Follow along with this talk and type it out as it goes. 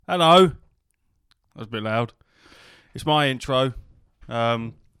Hello. That was a bit loud. It's my intro.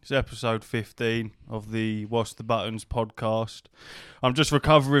 It's episode 15 of the What's the Buttons podcast. I'm just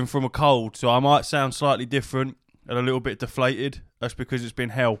recovering from a cold, so I might sound slightly different and a little bit deflated. That's because it's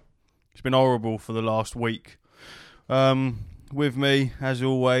been hell. It's been horrible for the last week. With me, as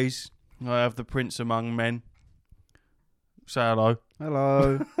always, I have the prince among men. Say hello.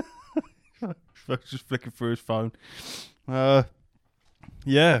 Hello. Just flicking through his phone.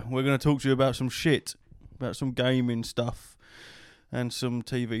 Yeah, we're going to talk to you about some shit. About some gaming stuff. And some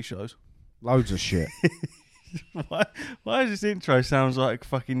TV shows. Loads of shit. Why does this intro sounds like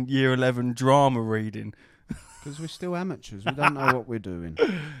fucking year 11 drama reading? Because we're still amateurs. We don't know what we're doing.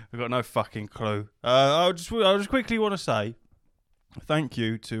 I've got no fucking clue. I just quickly want to say thank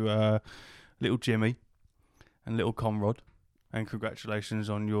you to little Jimmy and little Conrad, and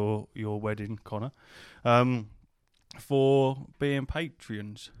congratulations on your wedding, Connor, for being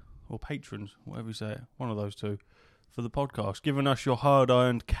patrons, whatever you say it, one of those two, for the podcast, giving us your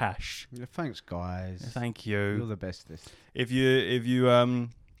hard-earned cash. Yeah, thanks, guys. Thank you. You're the bestest. If you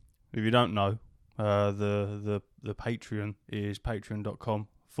don't know, the Patreon is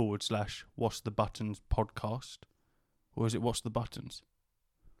patreon.com/What's the Buttons podcast, or is it What's the Buttons?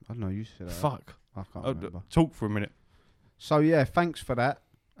 I don't know. You said that. Fuck. I can't remember. Talk for a minute. So yeah, thanks for that.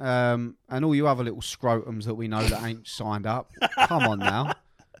 And all you other little scrotums that we know that ain't signed up. Come on now,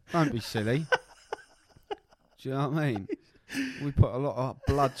 don't be silly. Do you know what I mean? We put a lot of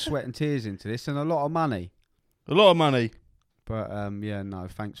blood, sweat and tears into this and a lot of money. A lot of money. But yeah, no,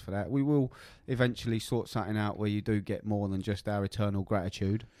 thanks for that. We will eventually sort something out where you do get more than just our eternal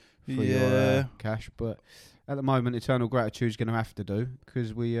gratitude for your cash. But at the moment, eternal gratitude is going to have to do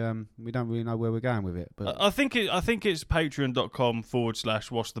because we don't really know where we're going with it. But I think it's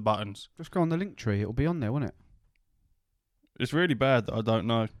patreon.com/What's the Buttons. Just go on the link tree; it'll be on there, won't it? It's really bad that I don't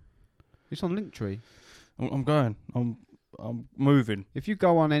know. It's on Linktree. I'm going. I'm moving. If you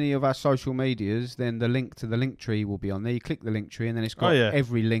go on any of our social medias, then the link to the link tree will be on there. You click the link tree and then it's got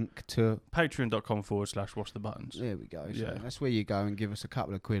every link to patreon.com/What's the Buttons. There we go. So that's where you go and give us a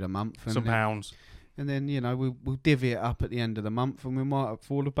couple of quid a month. And some pounds. And then, we'll divvy it up at the end of the month and we might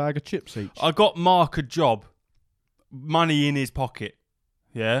afford a bag of chips each. I got Mark a job. Money in his pocket.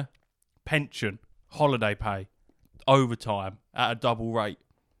 Yeah? Pension. Holiday pay. Overtime. At a double rate.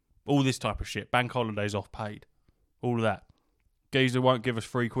 All this type of shit. Bank holidays off paid. All of that. Geezer won't give us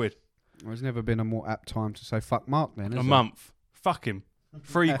 £3. Well, there's never been a more apt time to say fuck Mark then, a month. Fuck him.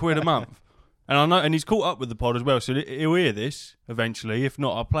 £3 a month. And I know, and he's caught up with the pod as well, so he'll hear this eventually. If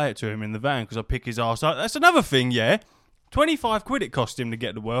not, I'll play it to him in the van because I pick his arse up. That's another thing, yeah. £25 it cost him to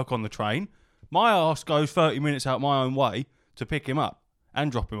get to work on the train. My arse goes 30 minutes out my own way to pick him up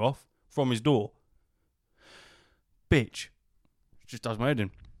and drop him off from his door. Bitch. Just does my head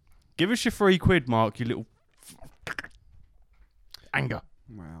in. Give us your £3, Mark, you little anger.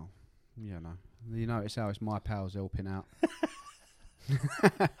 Well, you notice how it's my pals helping out.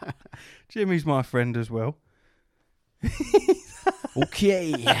 Jimmy's my friend as well.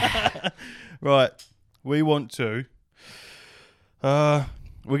 Okay. Right. We want to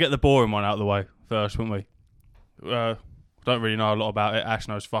we'll get the boring one out of the way first, won't we? Don't really know a lot about it. Ash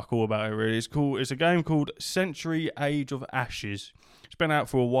knows fuck all about it really. It's a game called Century Age of Ashes. It's been out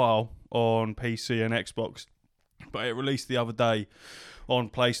for a while on PC and Xbox, but it released the other day on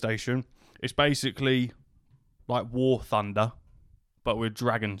PlayStation. It's basically like War Thunder, but with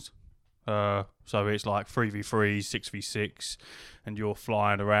dragons. So it's like 3v3, 6v6, and you're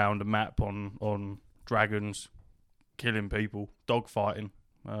flying around a map on dragons, killing people, dogfighting.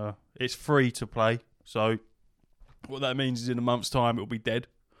 It's free to play, so what that means is in a month's time it'll be dead.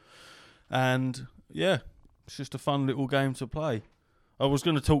 And yeah, it's just a fun little game to play. I was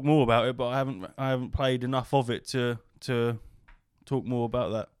going to talk more about it, but I haven't played enough of it to talk more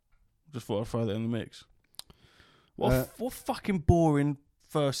about that. Just thought I'd throw that in the mix. What fucking boring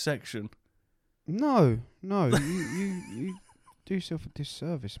first section. No, you do yourself a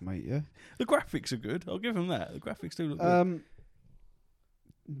disservice, mate. Yeah. The graphics are good. I'll give them that. The graphics do look good.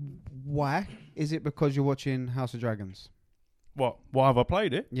 Why? Is it because you're watching House of Dragons? What? Why have I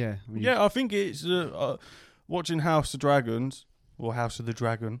played it? Yeah. I think it's watching House of Dragons or House of the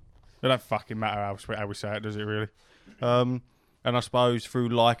Dragon. It don't fucking matter how we say it, does it really? And I suppose through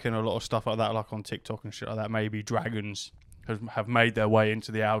liking a lot of stuff like that, like on TikTok and shit like that, maybe dragons have made their way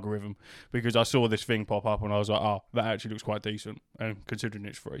into the algorithm, because I saw this thing pop up and I was like, oh, that actually looks quite decent, and considering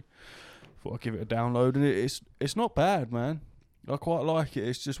it's free, thought I'd give it a download, and it's not bad, man. I quite like it.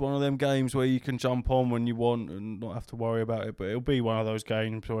 It's just one of them games where you can jump on when you want and not have to worry about it, but it'll be one of those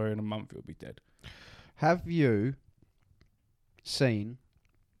games where in a month it'll be dead. Have you seen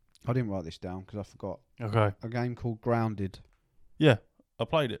I didn't write this down because I forgot. Okay. A game called Grounded. Yeah, I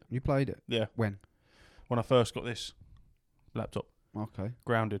played it. You played it? Yeah. When? When I first got this laptop. Okay.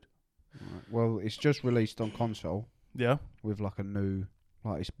 Grounded. Right. Well, it's just released on console Yeah. with like a new,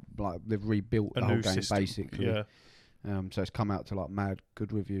 like it's like they've rebuilt A the whole new game system. basically. Yeah. So it's come out to like mad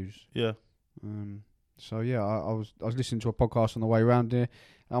good reviews. Yeah. So yeah, I was listening to a podcast on the way around here.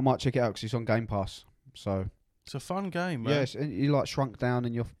 I might check it out because it's on Game Pass. So It's a fun game, man. yes, and you like shrunk down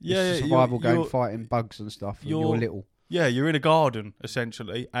and it's Yeah, a yeah, survival you're- game fighting bugs and stuff. And you're you're- little. Yeah, you're in a garden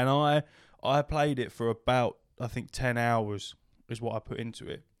essentially, and I played it for about I think 10 hours is what I put into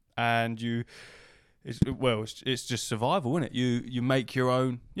it, and it's just survival, isn't it? You make your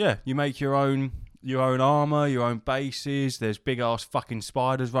own, you make your own armor, your own bases. There's big ass fucking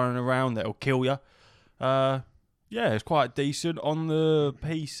spiders running around that'll kill you. It's quite decent. On the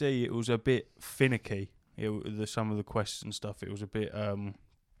PC, it was a bit finicky. Some of the quests and stuff, it was a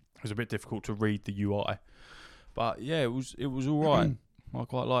bit difficult to read the UI. But yeah, it was all right. I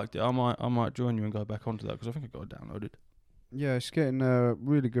quite liked it. I might join you and go back onto that because I think I got it downloaded. Yeah, it's getting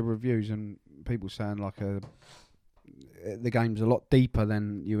really good reviews and people saying like the game's a lot deeper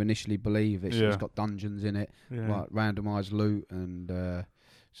than you initially believe. It's got dungeons in it, like randomised loot, and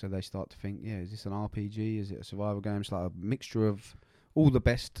so they start to think, is this an RPG? Is it a survival game? It's like a mixture of all the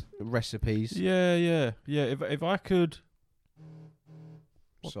best recipes. Yeah. If I could,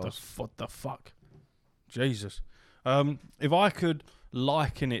 what the fuck, Jesus. If I could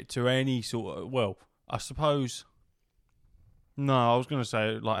liken it to any sort of, I suppose. No, I was going to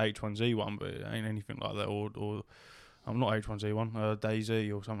say like H1Z1, but it ain't anything like that. Or I'm not H1Z1,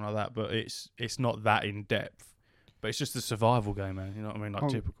 DayZ or something like that. But it's not that in depth. But it's just a survival game, man. You know what I mean? Like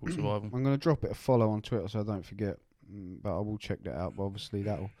typical survival. I'm going to drop it a follow on Twitter so I don't forget. But I will check that out. But obviously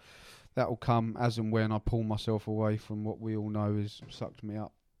that'll come as and when I pull myself away from what we all know has sucked me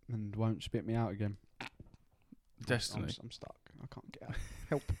up and won't spit me out again. Destiny. I'm stuck. I can't get out.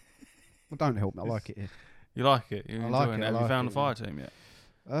 Help. Well, don't help me. I like it here. You like it? You're I like enjoying it. Have I you found like a fire team yet?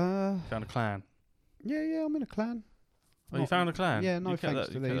 Found a clan? Yeah, I'm in a clan. Oh, you found a clan? Yeah, no You kept thanks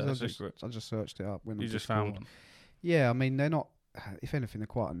that- to you kept these. that secret. I just searched it up. You just found one. Yeah, I mean, they're not, if anything, they're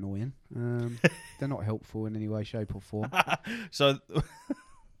quite annoying. They're not helpful in any way, shape or form. So,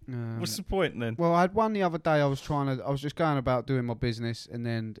 what's the point then? Well, I had one the other day. I was just going about doing my business and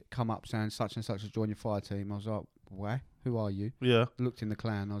then come up saying such and such has joined your fire team. I was like, where? Who are you? Yeah. Looked in the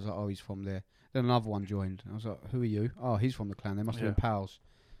clan. I was like, oh, he's from there. Then another one joined. I was like, who are you? Oh, he's from the clan. They must have been pals.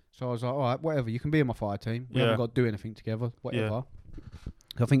 So I was like, all right, whatever. You can be in my fire team. We haven't got to do anything together. Whatever.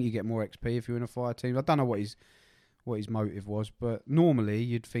 I think you get more XP if you're in a fire team. I don't know what his motive was, but normally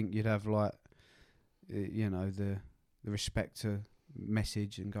you'd think you'd have like, the respect to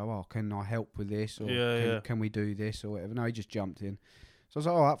message and go, oh, can I help with this? Or can we do this or whatever? No, he just jumped in. So I was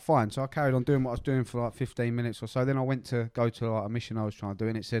like, all right, fine. So I carried on doing what I was doing for like 15 minutes or so. Then I went to go to like a mission I was trying to do,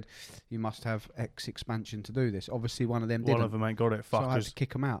 and it said, you must have X expansion to do this. Obviously, one of them didn't. One of them ain't got it, fuckers. So I had to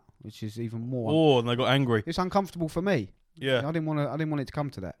kick them out, which is even more. Oh, and they got angry. It's uncomfortable for me. Yeah. I didn't want it to come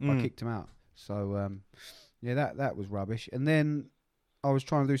to that. I kicked him out. So, that was rubbish. And then I was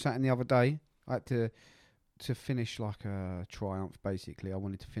trying to do something the other day. I had to finish like a triumph, basically. I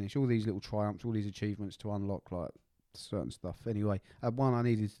wanted to finish all these little triumphs, all these achievements to unlock like certain stuff. Anyway, I had one I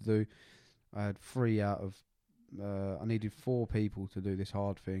needed to do. I had 3 out of I needed 4 people to do this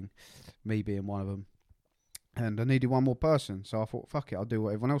hard thing, me being one of them, and I needed one more person. So I thought, fuck it, I'll do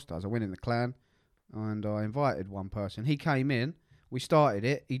what everyone else does. I went in the clan and I invited one person. He came in, we started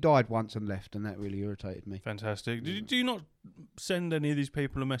it, he died once and left, and that really irritated me. Fantastic. Do you not send any of these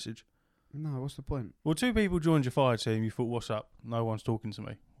people a message? No, what's the point? Well, 2 people joined your fire team, you thought, what's up? No one's talking to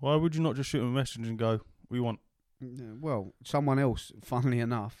me. Why would you not just shoot them a message and go, we want? Yeah, well, someone else, funnily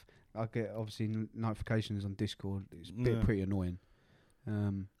enough, I get obviously notifications on Discord. It's pretty annoying.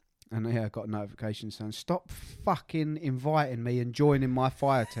 And I got a notification saying, stop fucking inviting me and joining my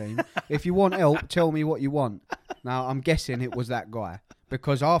fire team. If you want help, tell me what you want. Now, I'm guessing it was that guy.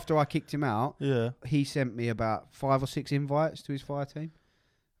 Because after I kicked him out, he sent me about 5 or 6 invites to his fire team.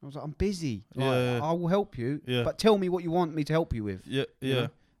 I was like, I'm busy. I will help you, but tell me what you want me to help you with. Yeah.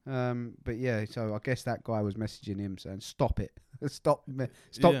 But yeah, so I guess that guy was messaging him saying, stop it. Stop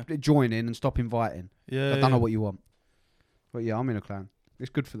joining and stop inviting. I don't know what you want. But yeah, I'm in a clan. It's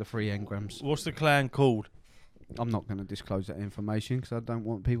good for the free engrams. What's the clan called? I'm not going to disclose that information because I don't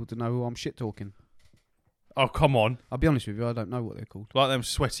want people to know who I'm shit talking. Oh, come on. I'll be honest with you, I don't know what they're called. Like them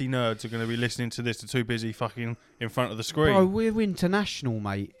sweaty nerds are going to be listening to this. They're too busy fucking in front of the screen. Bro, we're international,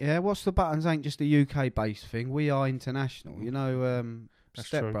 mate. Yeah, What's the Buttons ain't just a UK-based thing. We are international. You know,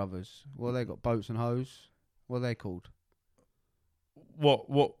 Step Brothers. Well, they got boats and hoes. What are they called?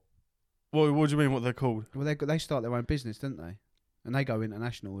 What What do you mean? What they're called? Well, they start their own business, didn't they? And they go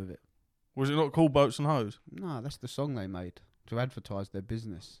international with it. Was it not called Boats and Hoes? No, that's the song they made to advertise their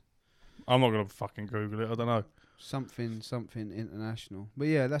business. I'm not gonna fucking Google it. I don't know. Something international. But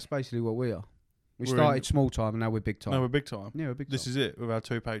yeah, that's basically what we are. We We're started small time and now we're big time. No, we're big time. Yeah, we're big time. This is it with our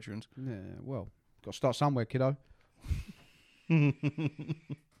 2 patrons. Yeah, well, got to start somewhere, kiddo.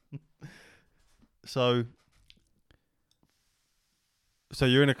 So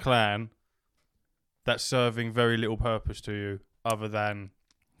you're in a clan that's serving very little purpose to you other than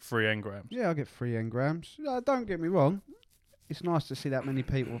free engrams. Yeah, I get 3 engrams. Don't get me wrong. It's nice to see that many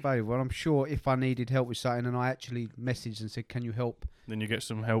people available. And I'm sure if I needed help with something and I actually messaged and said, can you help? Then you get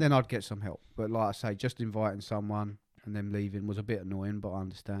some help. Then I'd get some help. But like I say, just inviting someone and them leaving was a bit annoying, but I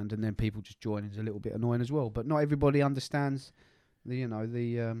understand. And then people just joining is a little bit annoying as well. But not everybody understands the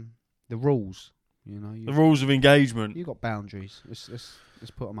rules. The rules of engagement. You got boundaries. Let's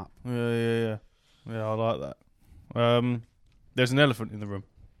put them up. Yeah. I like that. There's an elephant in the room.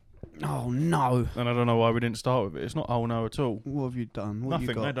 Oh no! And I don't know why we didn't start with it. It's not oh no at all. What have you done? What Nothing. Have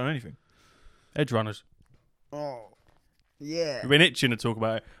you got? They haven't done anything. Edgerunners. Oh, yeah. We've been itching to talk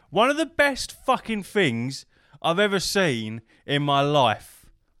about it. One of the best fucking things I've ever seen in my life.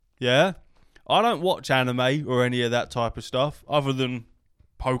 Yeah? I don't watch anime or any of that type of stuff other than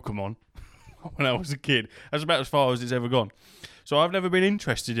Pokemon when I was a kid. That's about as far as it's ever gone. So I've never been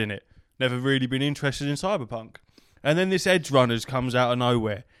interested in it. Never really been interested in Cyberpunk. And then this Edgerunners comes out of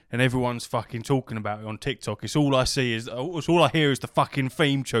nowhere and everyone's fucking talking about it on TikTok. It's all I hear is the fucking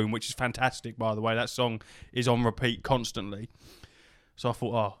theme tune, which is fantastic, by the way. That song is on repeat constantly. So I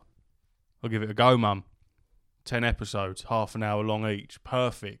thought, I'll give it a go, mum. 10 episodes, half an hour long each.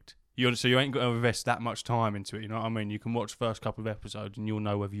 Perfect. So you ain't got to invest that much time into it, you know what I mean? You can watch the first couple of episodes and you'll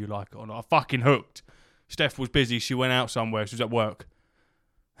know whether you like it or not. I fucking hooked. Steph was busy. She went out somewhere. She was at work.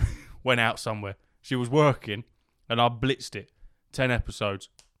 Went out somewhere. She was working and I blitzed it. 10 episodes.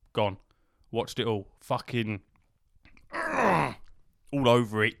 Gone. Watched it all. Fucking all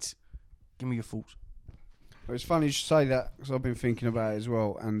over it. Give me your thoughts. It's funny you should say that because I've been thinking about it as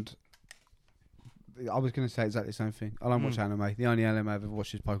well, and I was going to say exactly the same thing. I don't watch anime. The only anime I've ever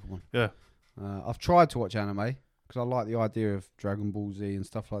watched is Pokemon. Yeah. I've tried to watch anime because I like the idea of Dragon Ball Z and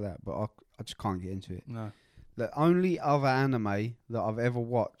stuff like that, but I just can't get into it. No. The only other anime that I've ever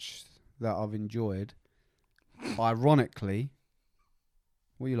watched that I've enjoyed, ironically,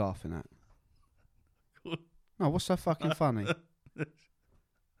 what are you laughing at? No, what's so fucking funny?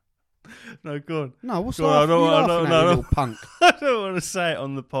 No, go on. No, what's Go on, laughing at, you little punk? I don't want to say it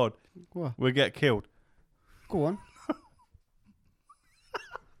on the pod. What? We'll get killed. Go on.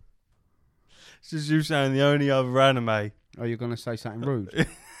 It's just you saying the only other anime Are you going to say something rude?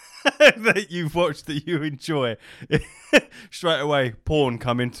 that you've watched that you enjoy. Straight away, porn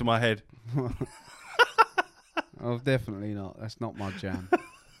come into my head. Oh, definitely not. That's not my jam.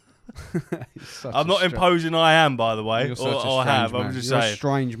 I'm not imposing I am, by the way. Or have. Man. I'm just You're saying. a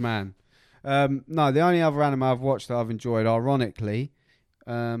strange man. No, the only other anime I've watched that I've enjoyed, ironically,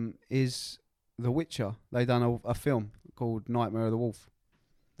 is The Witcher. They done a film called Nightmare of the Wolf.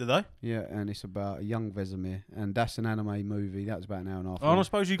 Did they? Yeah, and it's about a young Vesemir, and that's an anime movie. That was about an hour and a half. Oh, and I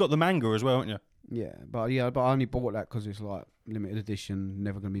suppose you got the manga as well, haven't you? Yeah, but I only bought that because it's like limited edition,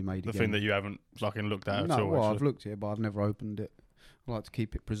 never going to be made again. The thing that you haven't fucking looked at no, at all. well, actually. I've looked at it, but I've never opened it. I like to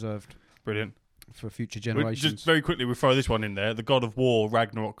keep it preserved. Brilliant. For future generations. Just very quickly, we throw this one in there. The God of War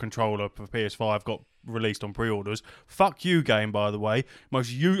Ragnarok controller for PS5 got released on pre-orders. Fuck you, game, by the way.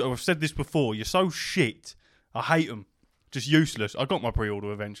 I've said this before. You're so shit. I hate them. Just useless. I got my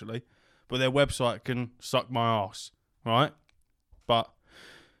pre-order eventually, but their website can suck my ass, right? But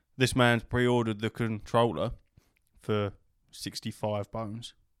this man's pre-ordered the controller for 65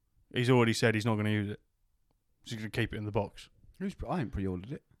 bones. He's already said he's not going to use it. He's going to keep it in the box. I ain't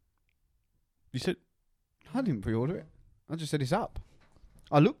pre-ordered it. You said I didn't pre-order it. I just said it's up.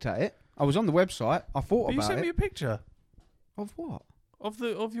 I looked at it. I was on the website. I thought but about you sent it. me a picture Of what?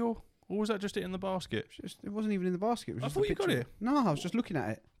 of your. Or was that just it in the basket? It wasn't even in the basket. It was I just thought a you got picture. it. No, I was just looking at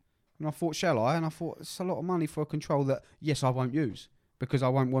it. And I thought, shall I? And I thought, it's a lot of money for a control that, yes, I won't use. Because I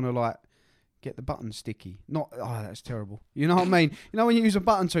won't want to, get the button sticky. That's terrible. You know what I mean? You know when you use a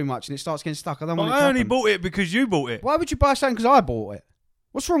button too much and it starts getting stuck? I don't want it to I only happen. bought it because you bought it. Why would you buy something because I bought it?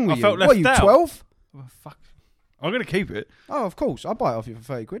 What's wrong with I you? felt What are you, left out. 12? Oh, fuck. I'm going to keep it. Oh, of course. I'll buy it off you for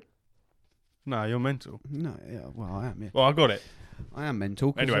 30 quid. No, you're mental. No, yeah, well, I am, yeah. Well, I got it. I am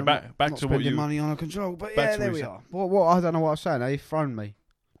mental. Anyway, I'm back not to what spending you... money on a control. But back yeah, to there what we you are. What? I don't know what I was saying. They've thrown me.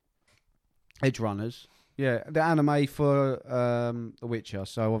 Edgerunners. Yeah, the anime for The Witcher.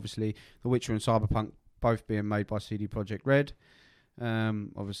 So obviously, The Witcher and Cyberpunk both being made by CD Projekt Red.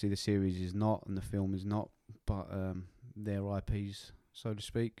 Obviously, the series is not, and the film is not, but their IPs, so to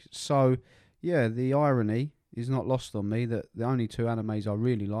speak. So, yeah, the irony is not lost on me that the only two animes I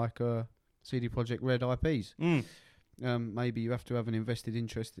really like are CD Projekt Red IPs. Maybe you have to have an invested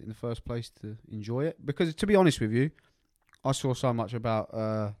interest in the first place to enjoy it. Because, to be honest with you, I saw so much about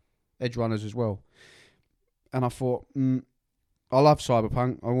Edgerunners as well. And I thought, I love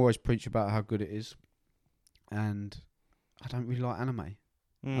Cyberpunk. I always preach about how good it is. And I don't really like anime.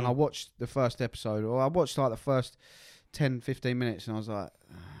 And I watched the first episode, or I watched like the first 10, 15 minutes, and I was like,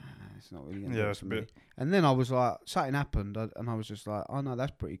 it's not really going to work for me. And then I was like, something happened, and I was just like, oh no,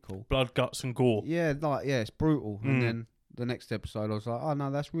 that's pretty cool. Blood, guts, and gore. Yeah, it's brutal. And then the next episode, I was like, oh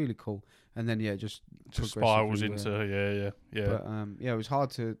no, that's really cool. And then it just spirals into yeah. But it was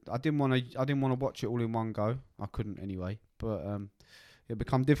hard to. I didn't want to watch it all in one go. I couldn't anyway. But it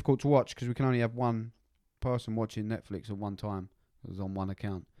became difficult to watch because we can only have one person watching Netflix at one time. It was on one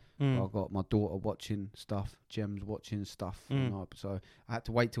account. I got my daughter watching stuff, Gem's watching stuff, so I had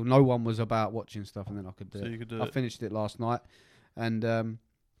to wait till no one was about watching stuff, and then I could do it. You could do I finished it last night, and I'll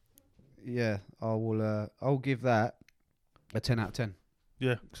give that a 10 out of 10.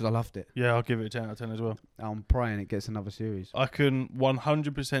 Yeah, because I loved it. Yeah, I'll give it a 10 out of 10 as well. I'm praying it gets another series. I can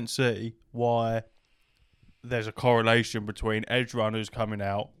 100% see why there's a correlation between Edgerunners coming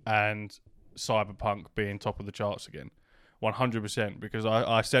out and Cyberpunk being top of the charts again. 100%, because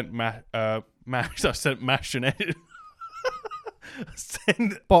I sent Mash and Ed.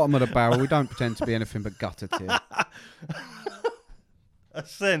 Bottom of the barrel. We don't pretend to be anything but gutter tier. I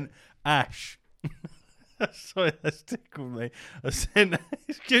sent Ash. Sorry, that's tickled me. I sent.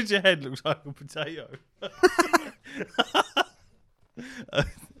 Because your head looks like a potato.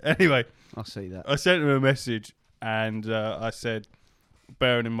 Anyway, I see that. I sent him a message and I said,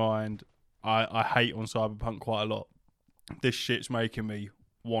 bearing in mind, I hate on Cyberpunk quite a lot. This shit's making me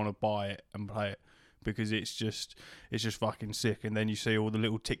want to buy it and play it because it's just fucking sick. And then you see all the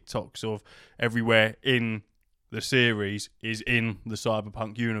little TikToks of everywhere in the series is in the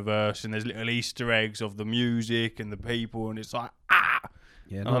Cyberpunk universe, and there's little Easter eggs of the music and the people, and it's like,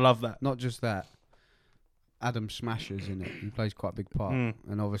 yeah, I love that. Not just that. Adam Smasher's in it. He plays quite a big part.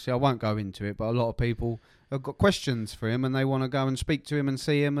 And obviously, I won't go into it, but a lot of people have got questions for him and they want to go and speak to him and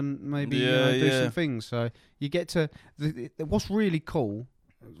see him and maybe do some things. So you get to... what's really cool...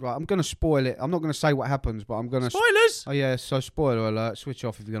 Right, I'm going to spoil it. I'm not going to say what happens, but I'm going to... Spoilers! Oh, yeah, so spoiler alert. Switch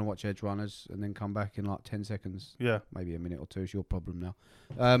off if you're going to watch Edgerunners and then come back in like 10 seconds. Yeah. Maybe a minute or two. It's your problem now.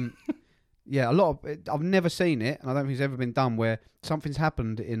 Yeah, a lot of... I've never seen it, and I don't think it's ever been done, where something's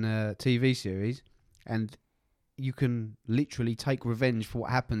happened in a TV series and you can literally take revenge for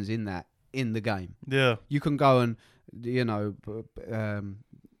what happens in the game. Yeah. You can go and,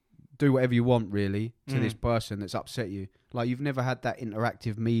 do whatever you want, really, to this person that's upset you. Like, you've never had that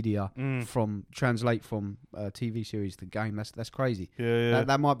interactive media translate from a TV series to game. That's crazy. Yeah.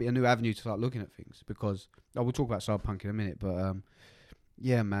 That might be a new avenue to start looking at things, because we'll talk about Cyberpunk in a minute, but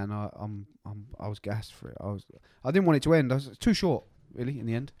yeah, man, I was gassed for it. I didn't want it to end. It's too short, really, in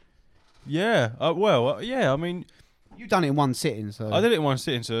the end. Yeah. Yeah. I mean, you done it in one sitting, so I did it in one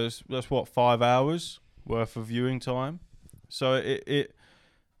sitting. So that's what, 5 hours worth of viewing time. So it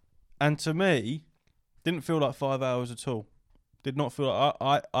and to me, didn't feel like 5 hours at all. Did not feel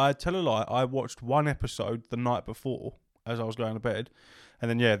like I tell a lie. I watched one episode the night before as I was going to bed, and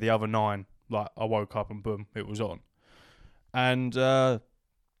then the other 9, like, I woke up and boom, it was on. And I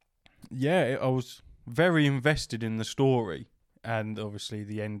was very invested in the story. And obviously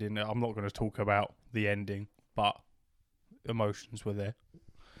the ending, I'm not going to talk about the ending, but emotions were there.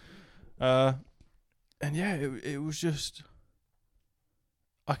 And yeah, it was just,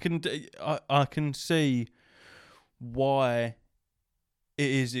 I can see why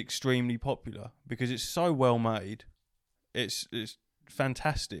it is extremely popular, because it's so well made. It's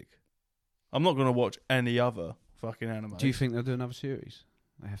fantastic. I'm not going to watch any other fucking anime. Do you think they'll do another series?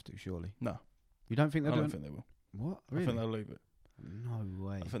 They have to, surely. No. You don't think they'll do it? I don't think they will. What? Really? I think they'll leave it. No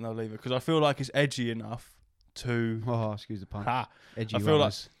way. I think they'll leave it because I feel like it's edgy enough to. Oh, excuse the pun. Edgy. I feel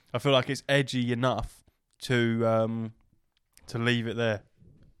like it's edgy enough to leave it there.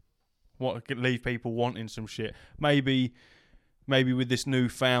 Leave people wanting some shit. Maybe with this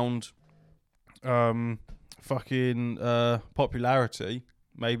newfound popularity,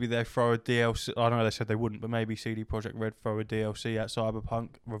 maybe they throw a DLC. I know they said they wouldn't, but maybe CD Projekt Red throw a DLC at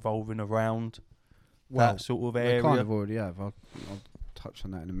Cyberpunk revolving around that sort of area. They kind of already have. I'll touch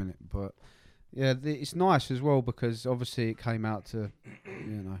on that in a minute. But yeah, it's nice as well, because obviously it came out to,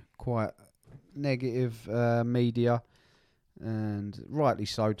 quite negative media, and rightly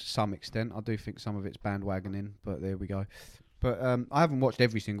so to some extent. I do think some of it's bandwagoning, but there we go. But I haven't watched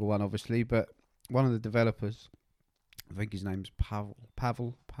every single one, obviously. But one of the developers, I think his name's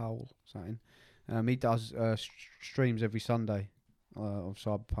Pavel something. He does streams every Sunday of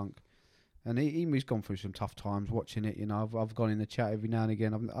Cyberpunk, and he's gone through some tough times watching it. You know, I've gone in the chat every now and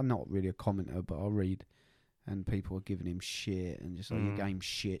again. I'm not really a commenter, but I'll read, and people are giving him shit and just like your game's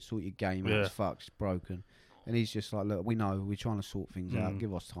shit. Sort your game out. It's fucked. It's broken. And he's just like, look, we know we're trying to sort things out.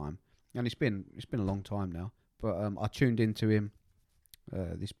 Give us time. And it's been a long time now. But I tuned into him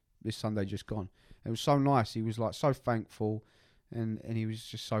this Sunday just gone. It was so nice. He was like so thankful, and he was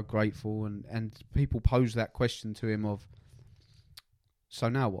just so grateful. And people posed that question to him of, so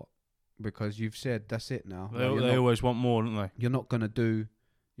now what? Because you've said that's it now. They always want more, don't they? You're not gonna do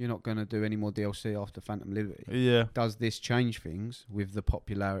any more DLC after Phantom Liberty. Yeah. Does this change things with the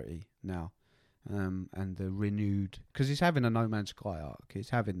popularity now, and the renewed? Because it's having a No Man's Sky arc. It's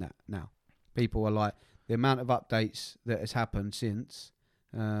having that now. People are like, the amount of updates that has happened since.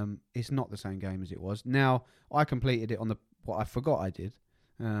 It's not the same game as it was. Now, I completed it on what I forgot I did.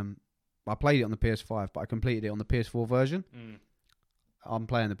 I played it on the PS5, but I completed it on the PS4 version. I'm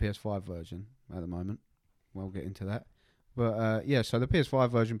playing the PS5 version at the moment. We'll get into that. But so the PS5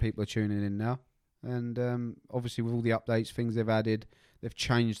 version, people are tuning in now. And obviously with all the updates, things they've added, they've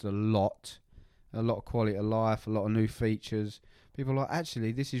changed a lot of quality of life, a lot of new features. People are like,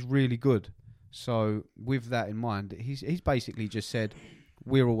 actually, this is really good. So with that in mind, he's basically just said,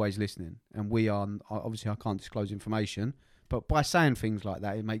 we're always listening, and we are. Obviously, I can't disclose information, but by saying things like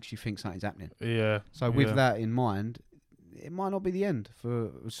that, it makes you think something's happening. Yeah. So with that in mind, it might not be the end for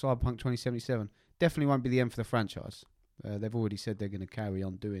Cyberpunk 2077. Definitely won't be the end for the franchise. They've already said they're going to carry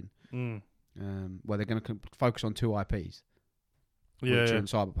on doing. They're going to focus on 2 IPs. Witcher and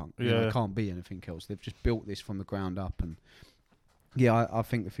Cyberpunk. There can't be anything else. They've just built this from the ground up, and I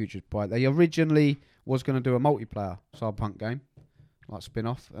think the future's bright. They originally was going to do a multiplayer Cyberpunk game, like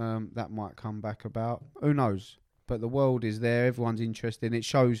spin-off. That might come back about. Who knows? But the world is there. Everyone's interested. It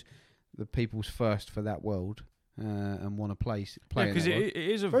shows the people's thirst for that world and want to play. Because it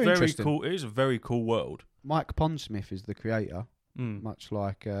is a very cool. It is a very cool world. Mike Pondsmith is the creator, much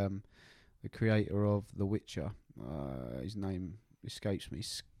like the creator of The Witcher. His name escapes me.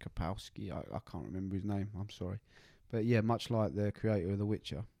 Skapowski. I can't remember his name. I'm sorry. But yeah, much like the creator of The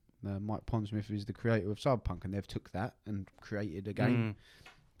Witcher, Mike Pondsmith is the creator of Cyberpunk, and they've took that and created a game.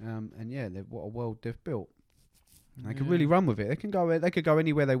 What a world they've built. They can really run with it. They can go. They could go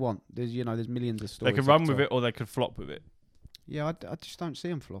anywhere they want. There's millions of stories. They could run with it, or they could flop with it. Yeah, I just don't see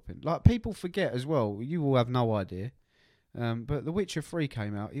them flopping. Like, people forget as well. You all have no idea. But The Witcher 3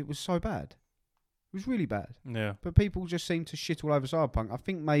 came out. It was so bad. It was really bad. Yeah. But people just seem to shit all over Cyberpunk. I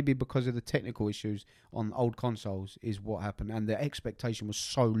think maybe because of the technical issues on old consoles is what happened. And the expectation was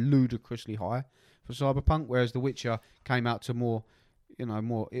so ludicrously high for Cyberpunk, whereas The Witcher came out to more...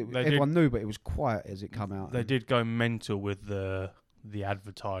 everyone knew, but it was quiet as it came out. They did go mental with the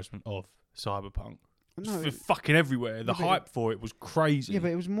advertisement of Cyberpunk. No, fucking everywhere. The hype for it was crazy. Yeah,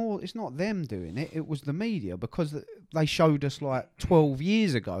 but it was more... It's not them doing it. It was the media, because they showed us, 12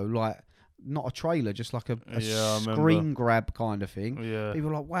 years ago, not a trailer, just like a screen grab kind of thing. Yeah. People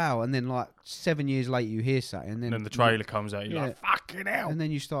were like, wow. And then 7 years later, you hear something. And then the trailer comes out. You're like, fucking hell. And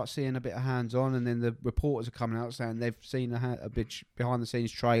then you start seeing a bit of hands-on. And then the reporters are coming out saying they've seen a bit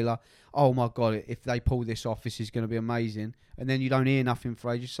behind-the-scenes trailer. Oh, my God, if they pull this off, this is going to be amazing. And then you don't hear nothing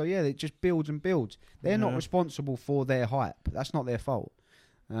for ages. So, it just builds and builds. They're not responsible for their hype. That's not their fault.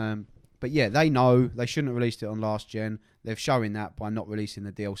 But, they know they shouldn't have released it on last gen. They're showing that by not releasing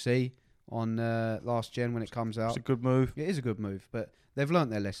the DLC on last gen when it comes out. It's a good move. It is a good move, but they've learnt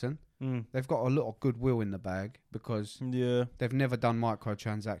their lesson. They've got a lot of goodwill in the bag because they've never done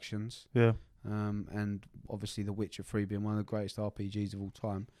microtransactions. Yeah. And obviously The Witcher 3 being one of the greatest RPGs of all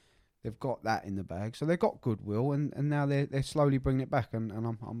time, they've got that in the bag. So they've got goodwill, and now they're slowly bringing it back, and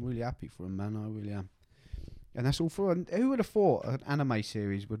I'm really happy for them, man. I really am. And that's all for... Who would have thought an anime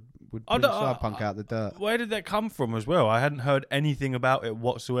series would bring Cyberpunk out the dirt? Where did that come from as well? I hadn't heard anything about it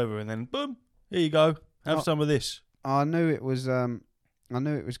whatsoever, and then boom, here you go. Have some of this. I knew it was. I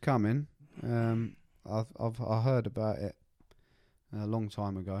knew it was coming. I heard about it a long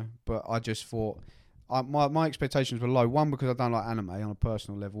time ago, but I just thought my expectations were low. One, because I don't like anime on a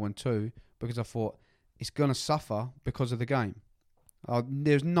personal level, and two, because I thought it's gonna suffer because of the game.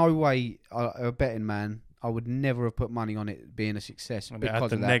 There's no way a betting man. I would never have put money on it being a success because it had the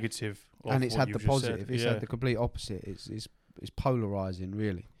of that. negative, and it's had the positive. Said. It's had the complete opposite. It's polarizing,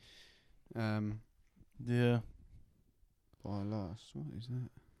 really. Yeah. By last, what is that?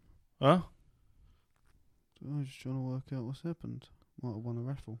 Huh? I was just trying to work out what's happened. Might have won a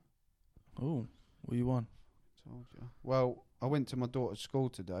raffle. Oh, what you won? Told you. Well, I went to my daughter's school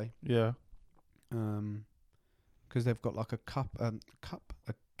today. Yeah. Because they've got like a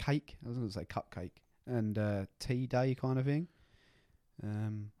cake. I was going to say cupcake and tea day kind of thing.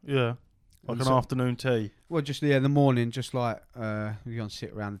 Yeah. Like an afternoon tea. Well, just in the morning, just like we're going to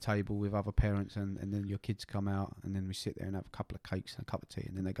sit around the table with other parents, and then your kids come out, and then we sit there and have a couple of cakes and a cup of tea,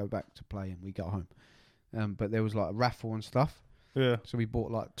 and then they go back to play, and we go home. But there was like a raffle and stuff. Yeah. So we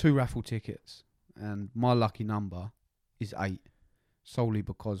bought like 2 raffle tickets, and my lucky number is 8, solely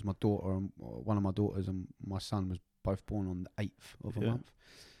because my daughter and one of my daughters and my son was both born on the 8th of a month.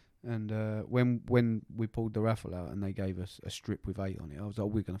 And when we pulled the raffle out and they gave us a strip with 8 on it, I was like,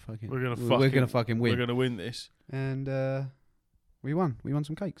 we're gonna fucking win. We're gonna win this. And we won. We won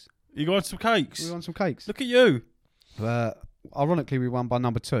some cakes. You got some cakes. We won some cakes. Look at you. Ironically, we won by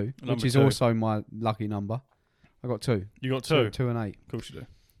number 2, which is also my lucky number. I got 2. You got 2. 2 and 8. Of course you do.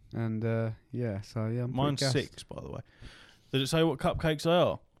 And I'm mine's 6, by the way. Does it say what cupcakes they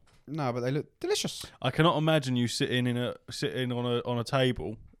are? No, but they look delicious. I cannot imagine you sitting on a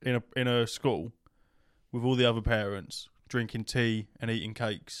table in a school with all the other parents drinking tea and eating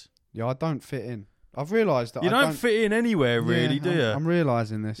cakes. Yeah, I don't fit in. I've realised that you don't fit in anywhere, really, do you? I'm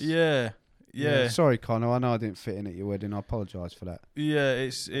realising this. Yeah. Sorry, Connor. I know I didn't fit in at your wedding. I apologise for that. Yeah,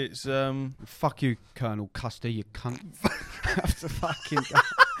 it's Fuck you, Colonel Custer, you cunt.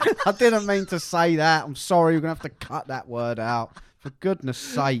 I didn't mean to say that. I'm sorry. You're gonna have to cut that word out. For goodness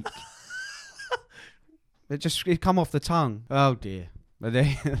sake. It come off the tongue. Oh dear. But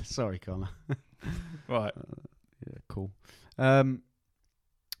sorry, Connor. Right. Yeah, cool. I've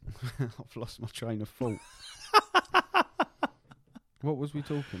lost my train of thought. What was we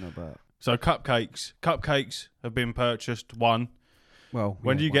talking about? So cupcakes have been purchased. One. Well,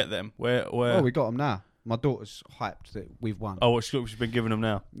 when do you get them? Where? Oh, we got them now. My daughter's hyped that we've won. Oh, she's been giving them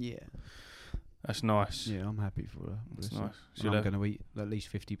now. Yeah. That's nice. Yeah, I'm happy for her. That's nice. I'm going to eat at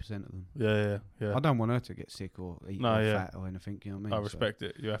least 50% of them. Yeah. I don't want her to get sick or eat fat or anything. You know what I mean? I respect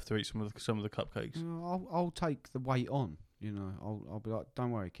it. You have to eat some of the cupcakes. I'll take the weight on. You know, I'll be like,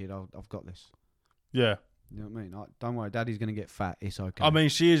 don't worry, kid. I've got this. Yeah. You know what I mean? Don't worry, Daddy's going to get fat. It's okay. I mean,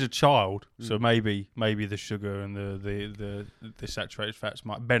 she is a child, so maybe the sugar and the saturated fats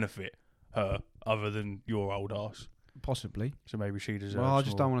might benefit her, other than your old ass. Possibly. So maybe she deserves. Well, I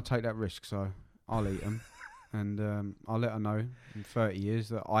just don't want to take that risk, so I'll eat them, and I'll let her know in 30 years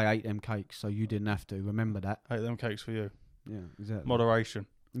that I ate them cakes, so you didn't have to. Remember that. Ate them cakes for you. Yeah, exactly. Moderation.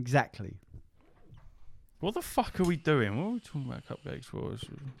 Exactly. What the fuck are we doing? What are we talking about cupcakes for?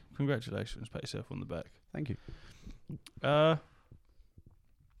 Congratulations. Pat yourself on the back. Thank you. World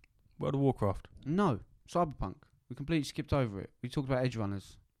of Warcraft. No. Cyberpunk. We completely skipped over it. We talked about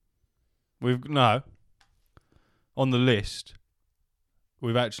Edgerunners. On the list,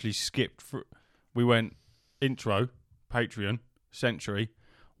 we've actually skipped. We went intro, Patreon, Century,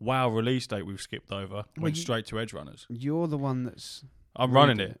 WoW release date we've skipped over. Went straight to Edgerunners. You're the one that's... I'm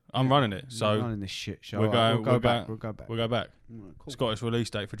running it. So running this shit show. We'll go back. We'll go back. Right, cool. Scottish release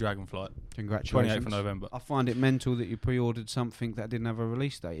date for Dragonflight. Congratulations. 28th of November. I find it mental that you pre-ordered something that didn't have a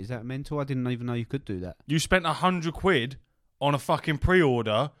release date. Is that mental? I didn't even know you could do that. You spent £100 on a fucking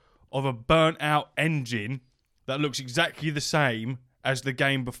pre-order of a burnt-out engine that looks exactly the same as the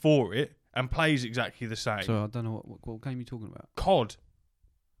game before it and plays exactly the same. So I don't know what game you're talking about. COD.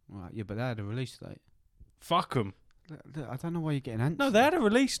 Right, yeah, but they had a release date. Fuck them. I don't know why you're getting antsy. No, they had a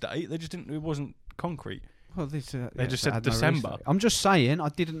release date. They just didn't. It wasn't concrete. Well, they just said December. I'm just saying, I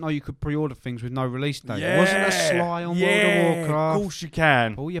didn't know you could pre-order things with no release date. It wasn't a sly on World of Warcraft. Of course you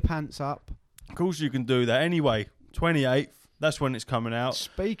can. Pull your pants up. Of course you can do that. Anyway, 28th. That's when it's coming out.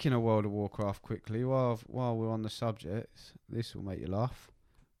 Speaking of World of Warcraft, quickly, while we're on the subject, this will make you laugh.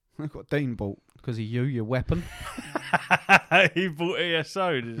 I've got Dean bought because of you, your weapon. He bought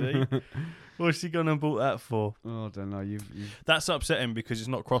ESO, did he? What's he gonna bought that for? Oh, I don't know. That's upsetting because it's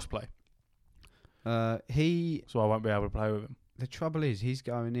not crossplay. So I won't be able to play with him. The trouble is, he's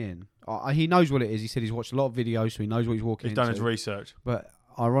going in. He knows what it is. He said he's watched a lot of videos, so he knows what he's walking into. He's done his research. But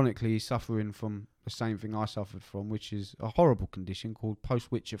ironically, he's suffering from the same thing I suffered from, which is a horrible condition called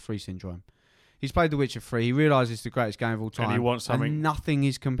post-Witcher 3 syndrome. He's played The Witcher 3. He realises it's the greatest game of all time. And he wants something. And nothing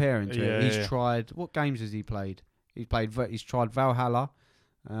is comparing to it. He's tried... What games has he played? He's tried Valhalla.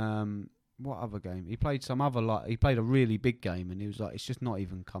 What other game? He played some other... He played a really big game, and he was like, it's just not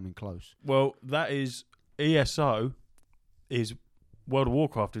even coming close. Well, that is... ESO is... World of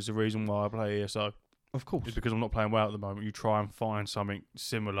Warcraft is the reason why I play ESO. Of course. It's because I'm not playing WoW at the moment. You try and find something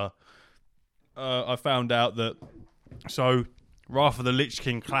similar. I found out that... So, Wrath of the Lich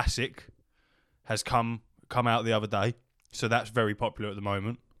King Classic has come out the other day. So that's very popular at the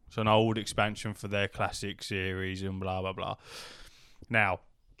moment. So an old expansion for their classic series and blah, blah, blah. Now,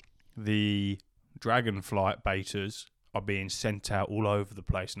 the Dragonflight betas are being sent out all over the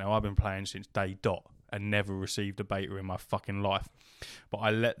place. Now, I've been playing since day dot and never received a beta in my fucking life. But I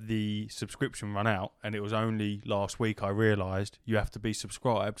let the subscription run out, and it was only last week I realised you have to be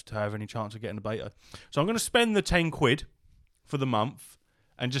subscribed to have any chance of getting a beta. So I'm going to spend the 10 quid for the month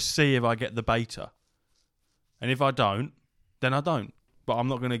and just see if I get the beta. And if I don't, then I don't. But I'm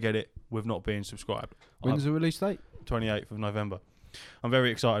not going to get it with not being subscribed. When's the release date? 28th of November. I'm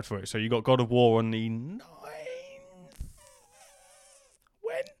very excited for it. So you got God of War on the 9th.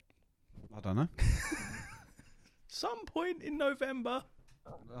 When? I don't know. Some point in November.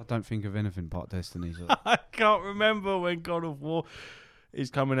 I don't think of anything part Destiny. So. I can't remember when God of War is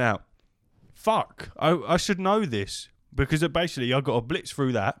coming out. Fuck. I should know this. Because basically I got to blitz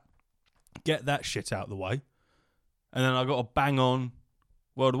through that, get that shit out of the way, and then I got to bang on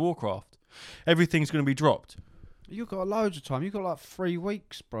World of Warcraft. Everything's going to be dropped. You've got loads of time. You've got like 3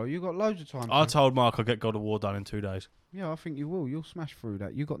 weeks, bro. You've got loads of time. I told Mark I'll get God of War done in 2 days. Yeah, I think you will. You'll smash through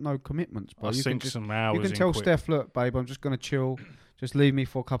that. You've got no commitments, bro. I'll sink some hours in. You can tell quick. Steph, look, babe, I'm just going to chill. Just leave me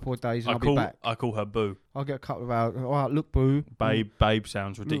for a couple of days and I'll be back. I call her Boo. I'll get a couple of hours. All right, look, Boo. Babe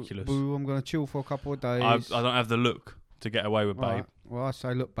sounds ridiculous. Look, Boo, I'm going to chill for a couple of days. I don't have the look to get away with Babe. Right. Well, I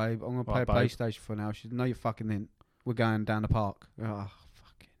say, look, babe, I'm going to play a babe. PlayStation for now. She said, no, you're fucking in. We're going down the park. Oh,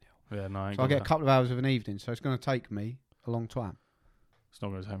 fucking hell. Yeah, no. So I get a couple of hours of an evening, so it's going to take me a long time. It's not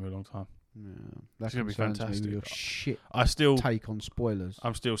going to take me a long time. Yeah, that's going to be fantastic. Me with your shit take on spoilers.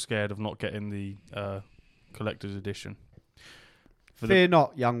 I'm still scared of not getting the collector's edition. Fear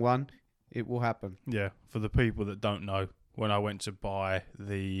not, young one. It will happen. Yeah, for the people that don't know, when I went to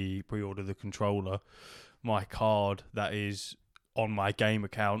pre-order the controller, my card that is on my game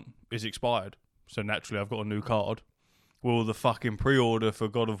account is expired. So naturally I've got a new card. Well, the fucking pre-order for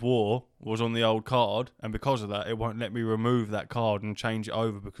God of War was on the old card, and because of that, it won't let me remove that card and change it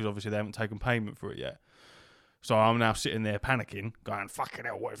over because obviously they haven't taken payment for it yet. So I'm now sitting there panicking, going, fucking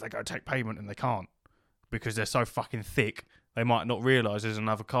hell, what if they go take payment and they can't? Because they're so fucking thick, they might not realise there's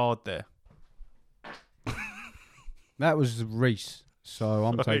another card there. That was Reese. So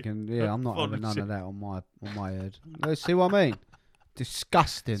I'm Sorry. taking, I'm not having none of that on my head. Let's see what I mean.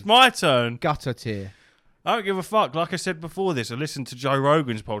 Disgusting. It's my turn. Gutter tier. I don't give a fuck. Like I said before this, I listened to Joe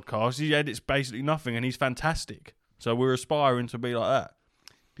Rogan's podcast. He edits basically nothing and he's fantastic. So we're aspiring to be like that.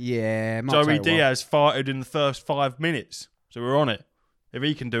 Yeah. Joey Diaz farted in the first 5 minutes. So we're on it. If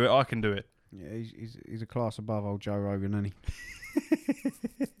he can do it, I can do it. Yeah, he's a class above old Joe Rogan, isn't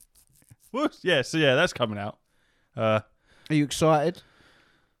he? Yeah, so that's coming out. Are you excited?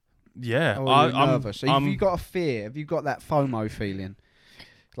 Yeah. Or are you nervous? Have you got a fear? Have you got that FOMO feeling?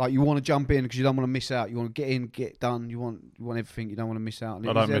 Like you want to jump in because you don't want to miss out. You want to get in, get done. You want everything. You don't want to miss out.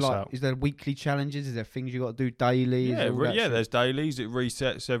 I don't miss out. Is there weekly challenges? Is there things you got to do daily? Yeah, there's dailies. It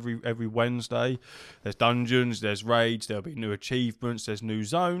resets every Wednesday. There's dungeons. There's raids. There'll be new achievements. There's new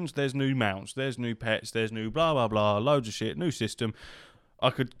zones. There's new mounts. There's new pets. There's new blah blah blah. Loads of shit. New system.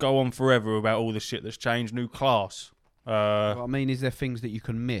 I could go on forever about all the shit that's changed. New class. I mean, is there things that you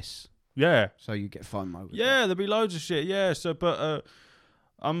can miss? Yeah. So you get FOMO. Yeah, there'll be loads of shit. Yeah. So, but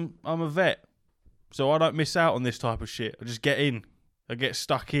I'm a vet, so I don't miss out on this type of shit. I just get in. I get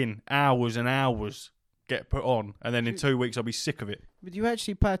stuck in. Hours and hours get put on, and then in 2 weeks I'll be sick of it. But do you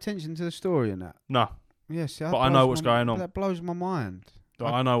actually pay attention to the story in that? No. Yes, but I know what's going on. That blows my mind.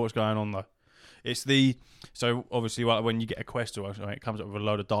 I know what's going on though. It's so obviously when you get a quest or something, it comes up with a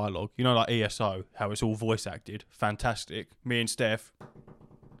load of dialogue. You know, like ESO, how it's all voice acted. Fantastic. Me and Steph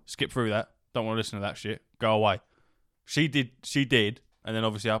skip through that. Don't want to listen to that shit. Go away. She did. And then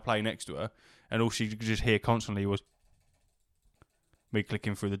obviously I play next to her, and all she could just hear constantly was me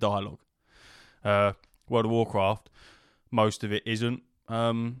clicking through the dialogue. World of Warcraft, most of it isn't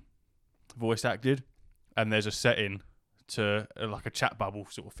voice acted, and there's a setting to like a chat bubble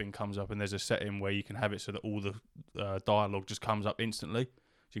sort of thing comes up, and there's a setting where you can have it so that all the dialogue just comes up instantly.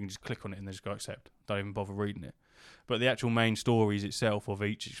 So you can just click on it and then just go accept. Don't even bother reading it. But the actual main stories itself of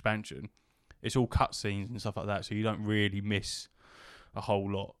each expansion, it's all cutscenes and stuff like that, so you don't really miss a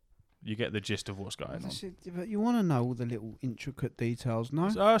whole lot. You get the gist of what's going on. But you want to know all the little intricate details,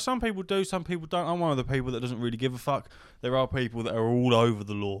 no? Some people do, some people don't. I'm one of the people that doesn't really give a fuck. There are people that are all over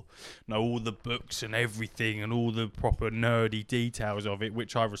the lore, know all the books and everything and all the proper nerdy details of it,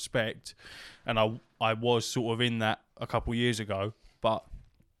 which I respect. And I was sort of in that a couple years ago, but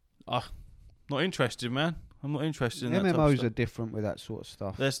I'm not interested, man. I'm not interested in that type of MMOs stuff. are different with that sort of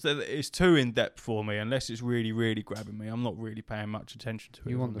stuff. It's too in-depth for me. Unless it's really, really grabbing me, I'm not really paying much attention to it.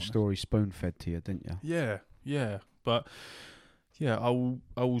 You want the story spoon-fed to you, didn't you? Yeah. But, yeah, I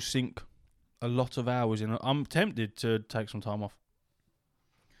will sink a lot of hours in. I'm tempted to take some time off.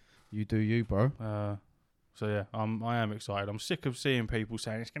 You do you, bro. So yeah, I am excited. I'm sick of seeing people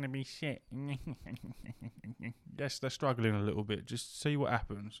saying it's going to be shit. Yes, they're struggling a little bit. Just see what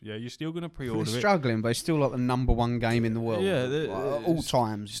happens. Yeah, you're still going to pre-order They're it. struggling, but it's still like the number one game in the world. Yeah, like, all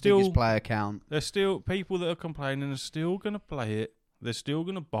times. still- Biggest player count. There's still people that are complaining are still going to play it. They're still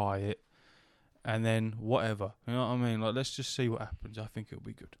going to buy it. And then whatever. You know what I mean? Like, let's just see what happens. I think it'll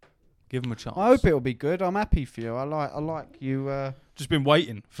be good. Give them a chance. I hope it'll be good. I'm happy for you. I like you. Just been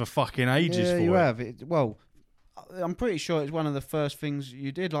waiting for fucking ages yeah, for you it. have. Well, I'm pretty sure it's one of the first things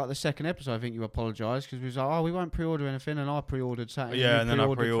you did. Like the second episode, I think you apologised because we was like, "Oh, we won't pre-order anything," and I pre-ordered something. Yeah, and then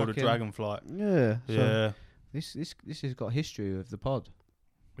I pre-ordered Dragonflight. Yeah. So Yeah. This has got history of the pod.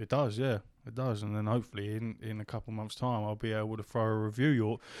 It does, yeah. It does. And then hopefully in a couple months' time I'll be able to throw a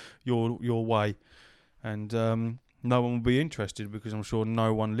review your way. And no one will be interested because I'm sure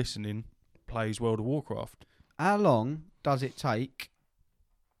no one listening plays World of Warcraft. How long does it take?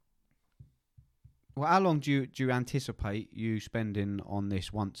 Well, how long do you anticipate you spending on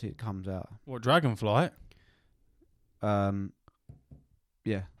this once it comes out? What, Dragonflight?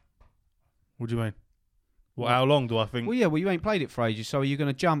 Yeah. What do you mean? Well, how long do I think? Well, yeah. Well, you ain't played it for ages, so are you going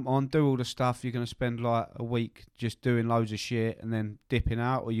to jump on, do all the stuff? You're going to spend like a week just doing loads of shit and then dipping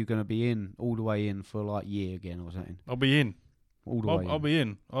out, or are you going to be in all the way in for like a year again or something? I'll be in. All the way. I'll be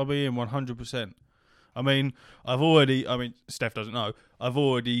in. I'll be in 100%. I mean, Steph doesn't know. I've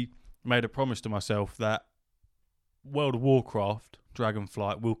already made a promise to myself that World of Warcraft,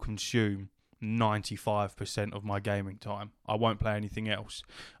 Dragonflight will consume 95% of my gaming time. I won't play anything else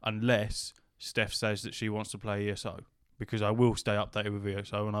unless Steph says that she wants to play ESO, because I will stay updated with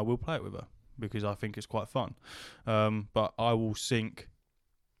ESO and I will play it with her because I think it's quite fun. But I will sink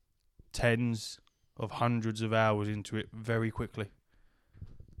tens of hundreds of hours into it very quickly.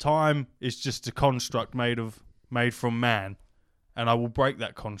 Time is just a construct made from man, and I will break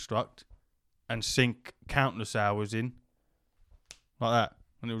that construct and sink countless hours in like that,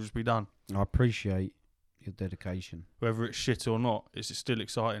 and it will just be done. I appreciate your dedication. Whether it's shit or not, it's still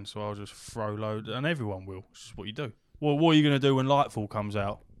exciting, so I'll just throw loads, and everyone will. It's just what you do. Well, what are you going to do when Lightfall comes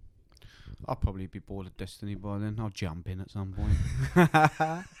out? I'll probably be bored of Destiny by then. I'll jump in at some point.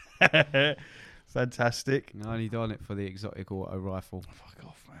 Fantastic. I only done it for the exotic auto rifle. Fuck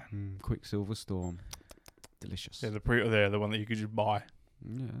off, man. Quicksilver Storm. Delicious. Yeah, the one that you could just buy.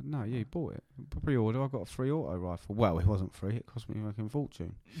 Yeah, you bought it. Pre-order, I got a free auto rifle. Well, it wasn't free. It cost me a fucking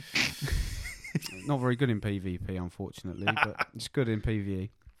fortune. Not very good in PvP, unfortunately, but it's good in PvE.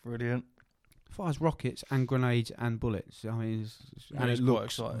 Brilliant. Fires rockets and grenades and bullets. I mean, it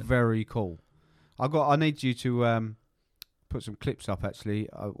looks exciting. very cool. I need you to put some clips up. Actually,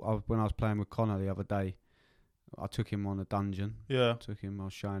 when I was playing with Connor the other day, I took him on a dungeon. Yeah. I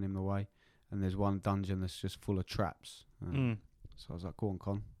was showing him the way, and there's one dungeon that's just full of traps. So I was like, "Go on,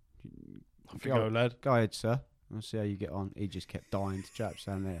 Con. Go, lad. Go ahead, sir. I'll see how you get on." He just kept dying to traps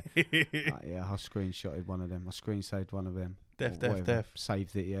down there. Yeah, I screenshotted one of them. I screen saved one of them. Def.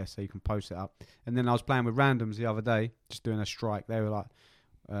 Saved it, yeah, so you can post it up. And then I was playing with randoms the other day, just doing a strike. They were like,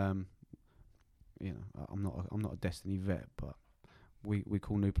 I'm not a Destiny vet, but we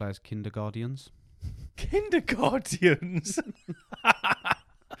call new players kindergardians. Kindergardians.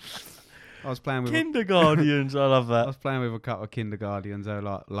 I was playing with Kindergardians. I love that. I was playing with a couple of kindergardians. They were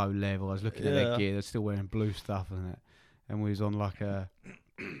like low level. I was looking at their gear. They're still wearing blue stuff and it. And we was on like I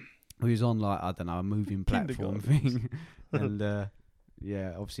don't know, a moving platform thing. And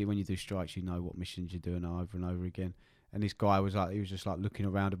obviously when you do strikes, you know what missions you're doing over and over again. And this guy was just looking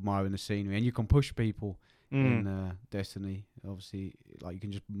around, admiring the scenery. And you can push people in Destiny. Obviously, like you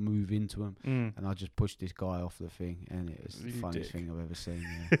can just move into them. And I just pushed this guy off the thing, and it was the funniest thing I've ever seen.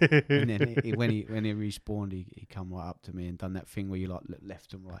 Yeah. And then when he respawned, he come right up to me and done that thing where you like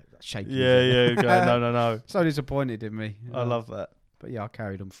left and right, like, shaking. Yeah. No. So disappointed in me. I love that. But yeah, I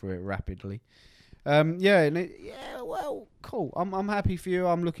carried him through it rapidly. Well, cool. I'm happy for you.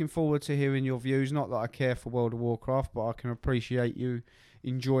 I'm looking forward to hearing your views. Not that I care for World of Warcraft, but I can appreciate you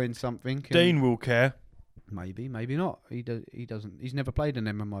enjoying something. Dean will care. Maybe not. He doesn't. He's never played an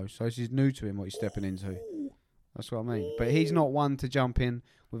MMO, so this is new to him what he's stepping into. That's what I mean. But he's not one to jump in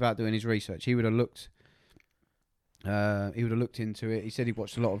without doing his research. He would have looked. He would have looked into it. He said he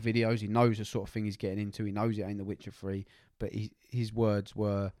watched a lot of videos. He knows the sort of thing he's getting into. He knows it ain't The Witcher 3. But his words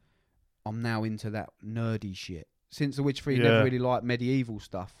were, "I'm now into that nerdy shit." Since The Witcher 3, he never really liked medieval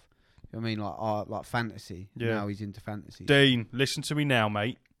stuff. You know what I mean? Like fantasy. Yeah. Now he's into fantasy. Dean, listen to me now,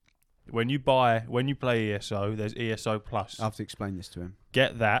 mate. When you play ESO, there's ESO Plus. I have to explain this to him.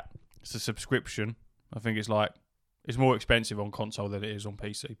 Get that. It's a subscription. I think it's like It's more expensive on console than it is on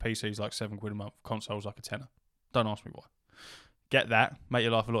PC. PC's like £7 a month. Console's like a tenner. Don't ask me why. Get that. Make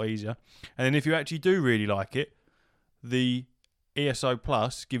your life a lot easier. And then if you actually do really like it, the ESO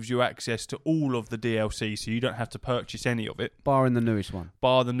Plus gives you access to all of the DLC, so you don't have to purchase any of it. Barring the newest one.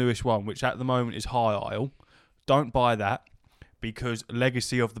 Bar the newest one, which at the moment is High Isle. Don't buy that, because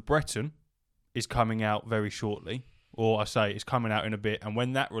Legacy of the Breton is coming out very shortly. Or I say it's coming out in a bit, and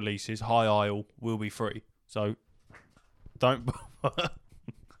when that releases, High Isle will be free. So don't bother.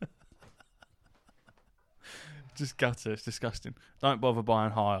 Just gutter, it's disgusting. Don't bother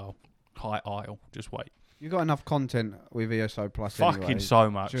buying High Isle. High Isle, just wait. You've got enough content with ESO Plus Fucking anyway,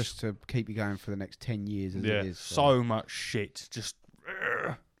 so much. just to keep you going for the next 10 years as it is. So much shit. Just.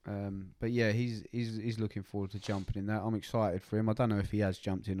 But yeah, he's looking forward to jumping in that. I'm excited for him. I don't know if he has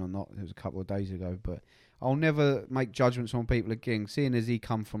jumped in or not. It was a couple of days ago, but I'll never make judgments on people again. Seeing as he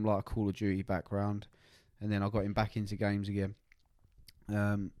come from like a Call of Duty background, and then I got him back into games again.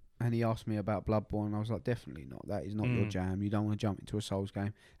 And he asked me about Bloodborne, and I was like, definitely not. That is not your jam. You don't want to jump into a Souls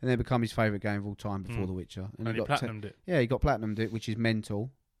game. And then become his favourite game of all time before The Witcher. And he platinumed it. Yeah, he got platinumed it, which is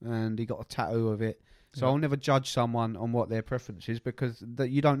mental. And he got a tattoo of it. So I'll never judge someone on what their preference is, because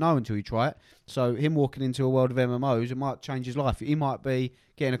you don't know until you try it. So him walking into a world of MMOs, it might change his life. He might be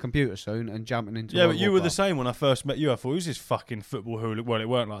getting a computer soon and jumping into but you were the same when I first met you. I thought, who's this fucking football hooligan? Well, it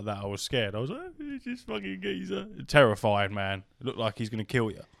weren't like that. I was scared. I was like, it's just fucking geezer. Terrified, man. It looked like he's going to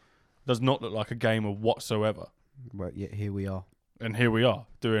kill you. Does not look like a gamer whatsoever. But yet here we are. And here we are,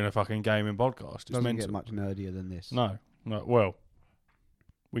 doing a fucking gaming podcast. It's Doesn't mental. get much nerdier than this. No. Well,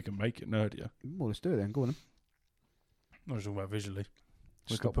 we can make it nerdier. Well, let's do it then. Go on then. I was talking about visually.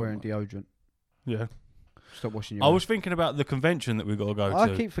 Stop wearing deodorant. Yeah. Stop washing your I hands. was thinking about the convention that we've got to go to.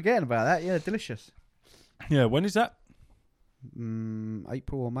 I keep forgetting about that. Yeah, delicious. Yeah, when is that?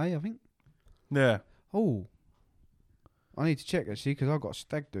 April or May, I think. Yeah. Oh. I need to check, actually, because I've got a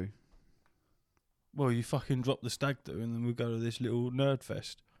stag do. Well, you fucking drop the stag do, and then we go to this little nerd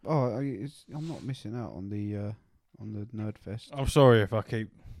fest. Oh, I'm not missing out on the nerd fest. I'm sorry if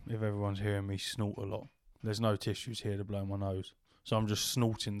everyone's hearing me snort a lot. There's no tissues here to blow my nose, so I'm just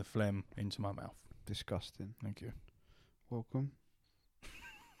snorting the phlegm into my mouth. Disgusting. Thank you. Welcome.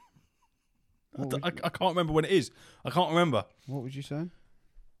 I can't remember when it is. I can't remember. What was you saying?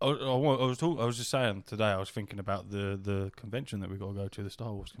 I was just saying today. I was thinking about the convention that we got to go to, the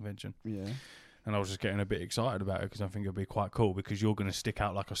Star Wars convention. Yeah. And I was just getting a bit excited about it because I think it'll be quite cool, because you're going to stick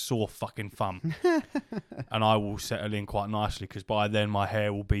out like a sore fucking thumb. And I will settle in quite nicely, because by then my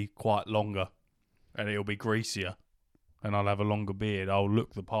hair will be quite longer and it'll be greasier and I'll have a longer beard. I'll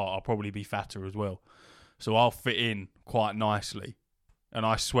look the part. I'll probably be fatter as well. So I'll fit in quite nicely. And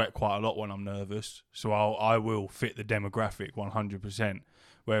I sweat quite a lot when I'm nervous. So I will fit the demographic 100%.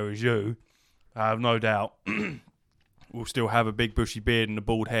 Whereas you, I have no doubt, will still have a big bushy beard and a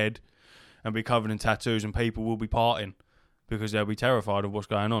bald head and be covered in tattoos, and people will be partying because they'll be terrified of what's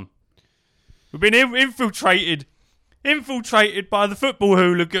going on. We've been infiltrated by the football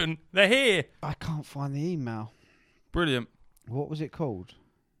hooligan. They're here. I can't find the email. Brilliant. What was it called?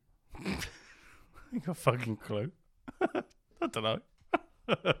 I ain't got a fucking clue. I don't know.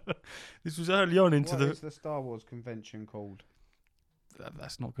 This was early on into What is the Star Wars convention called?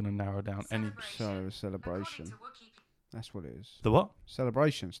 That's not going to narrow down any. Celebration. That's what it is. The what?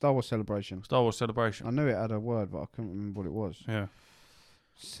 Celebration. Star Wars Celebration. Star Wars Celebration. I knew it had a word, but I couldn't remember what it was. Yeah.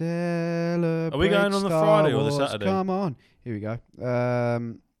 Celebrate. Are we going on the Star Friday or the Wars. Saturday? Come on. Here we go.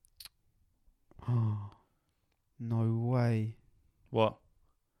 No way. What?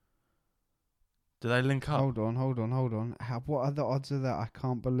 Do they link up? Hold on. What are the odds of that? I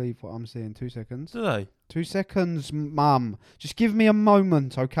can't believe what I'm seeing. 2 seconds. Do they? 2 seconds, mum. Just give me a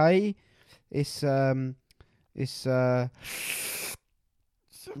moment, okay? It's on the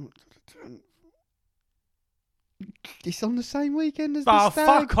same weekend as the stag.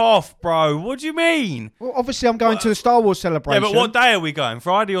 Fuck off, bro. What do you mean? Well, obviously I'm going to the Star Wars celebration. Yeah, but what day are we going?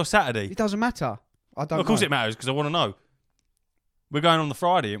 Friday or Saturday? It doesn't matter. I don't know. Of course it matters, because I want to know. We're going on the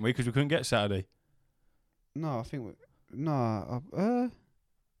Friday, aren't we? Because we couldn't get Saturday. No, I think...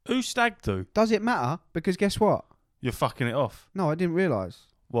 Who's stag do? Does it matter? Because guess what? You're fucking it off. No, I didn't realise.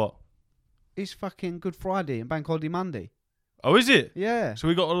 What? It's fucking Good Friday and Bank Holiday Monday. Oh, is it? Yeah. So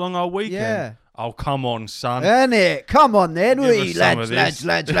we got a long old weekend? Yeah. Oh, come on, son. Ain't it? Come on then, Give us some of lads.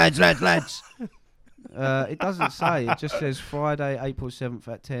 It doesn't say. It just says Friday, April 7th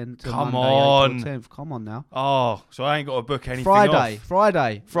at 10 to Come Monday, on. April 10th. Come on now. Oh, so I ain't got to book anything Friday. off.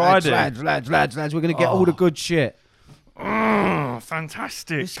 Friday. Lads. We're going to get all the good shit. Oh,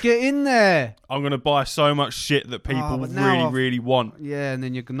 fantastic. Let's get in there. I'm going to buy so much shit that people but now really want. Yeah, and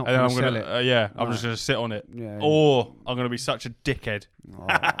then you're not And then going I'm to sell gonna, it. I'm just going to sit on it. Yeah. Or I'm going to be such a dickhead.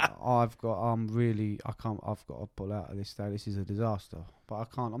 I've got to pull out of this day. This is a disaster. But I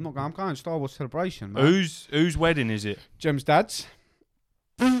can't. I'm going Star Wars Celebration, man. Whose wedding is it? Jem's dad's.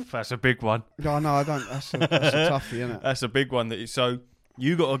 That's a big one. No, I don't. That's a toughie, isn't it? That's a big one. So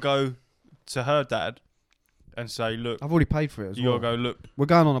you got to go to her dad and say, look, I've already paid for it as you well. got to go, look, we're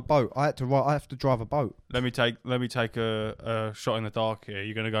going on a boat. I have to drive a boat. let me take a shot in the dark here.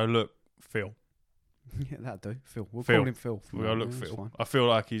 You're going to go, look, Phil. Yeah, that'll do. Phil. We'll Phil. call him Phil. We'll go, look, Phil. I feel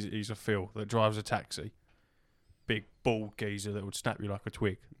like he's a Phil that drives a taxi. Big, bald geezer that would snap you like a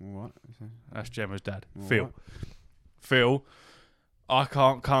twig. All right. That's Gemma's dad. All Phil. right. Phil, I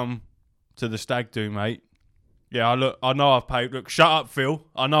can't come to the stag do, mate. Yeah, I know I've paid. Look, shut up, Phil.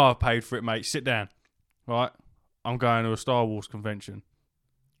 I know I've paid for it, mate. Sit down. Right? I'm going to a Star Wars convention.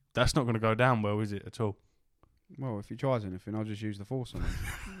 That's not going to go down well, is it, at all? Well, if he tries anything, I'll just use the Force on him.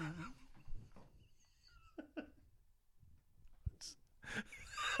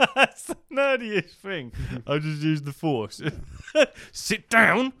 That's the nerdiest thing. I just use the Force. Sit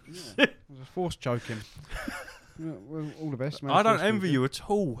down. Yeah. There's a Force choking. Well, all the best, mate. I don't envy you at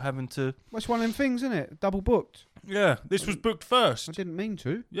all having to... Well, it's one of them things, isn't it? Double booked. Yeah, this was booked first. I didn't mean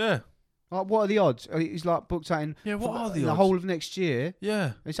to. Yeah. Like, what are the odds? He's like booked out in Yeah, what are the the odds? whole of next year.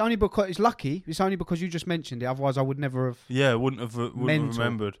 Yeah. It's only because it's lucky. It's only because you just mentioned it. Otherwise, I would never have. Yeah, wouldn't have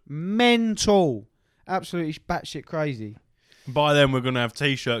remembered. Mental. Absolutely batshit crazy. By then, we're going to have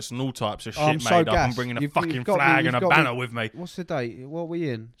T-shirts and all types of shit I'm made so up. I'm gassed. bringing a You've fucking got me- flag you've and a got me- banner with me. What's the date? What are we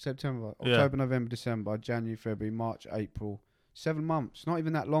in? September, Yeah. October, November, December, January, February, March, April. 7 months. Not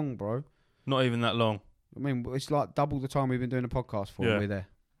even that long, bro. Not even that long. I mean, it's like double the time we've been doing the podcast for. Yeah. We're there.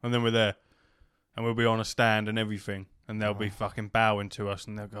 And then we're there. And we'll be on a stand and everything. And they'll be fucking bowing to us.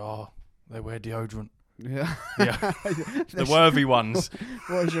 And they'll go, oh, they wear deodorant. Yeah. Yeah. The worthy ones.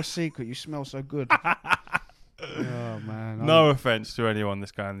 What is your secret? You smell so good. Oh, man. No offence to anyone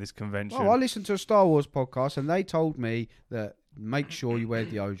that's going to this convention. Oh, I listened to a Star Wars podcast and they told me that make sure you wear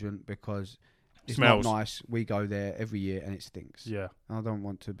deodorant because it's Smells. not nice. We go there every year and it stinks. Yeah. I don't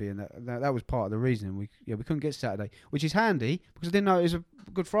want to be in that. That was part of the reason we couldn't get Saturday, which is handy because I didn't know it was a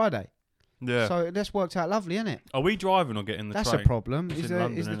Good Friday. Yeah. So that's worked out lovely, isn't it? Are we driving or getting the That's train? a problem. It's Is in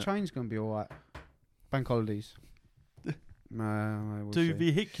London, the innit? train's going to be all right? Bank holidays. We'll Two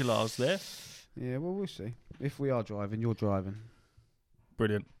see. vehiculars there. Yeah, well, we'll see. If we are driving, you're driving.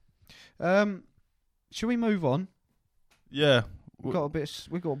 Brilliant. Should we move on? Yeah. We got a bit.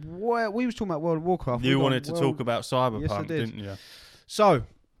 We was talking about World of Warcraft. You wanted to talk about Cyberpunk, Yes, I did. didn't you? So,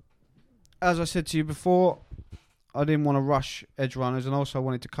 as I said to you before, I didn't want to rush Edgerunners, and also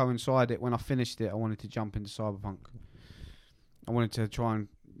wanted to coincide it when I finished it. I wanted to jump into Cyberpunk. I wanted to try and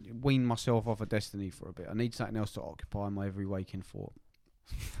wean myself off of Destiny for a bit. I need something else to occupy my every waking thought.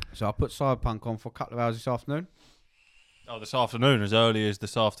 So I put Cyberpunk on for a couple of hours this afternoon. Oh, this afternoon, as early as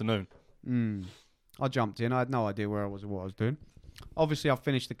this afternoon. I jumped in. I had no idea where I was or what I was doing. Obviously, I've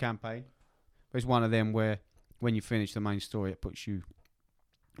finished the campaign. But it's one of them where when you finish the main story, it puts you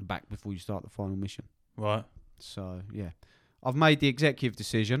back before you start the final mission. Right. So, yeah. I've made the executive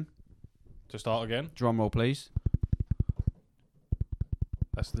decision. To start again? Drum roll, please.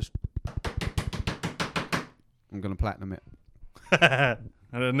 That's the... I'm going to platinum it.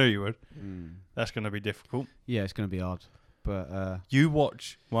 I knew you would. That's going to be difficult. Yeah, it's going to be hard. But You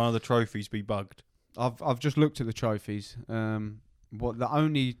watch one of the trophies be bugged. I've just looked at the trophies. What the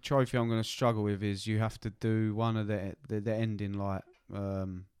only trophy I'm going to struggle with is you have to do one of the ending like a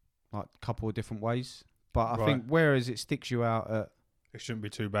couple of different ways. But I think whereas it sticks you out at It shouldn't be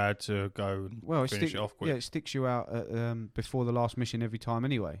too bad to go and finish it off quick. Yeah, it sticks you out at, before the last mission every time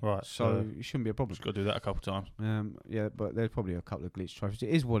anyway. Right. So it shouldn't be a problem. Just got to do that a couple of times. Yeah, but there's probably a couple of glitch trophies. It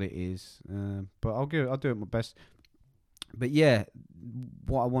is what it is. But I'll do it my best. But yeah,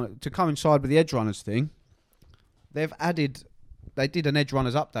 what I want to coincide with the Edgerunners thing, they did an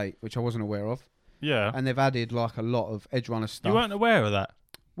Edgerunners update, which I wasn't aware of. Yeah. And they've added like a lot of Edgerunners stuff. You weren't aware of that?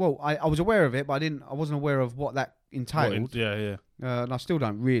 Well, I was aware of it, but I wasn't aware of what that entailed. Yeah. And I still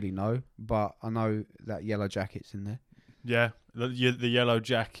don't really know, but I know that Yellow Jacket's in there. Yeah. The Yellow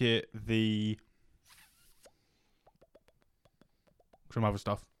Jacket, some other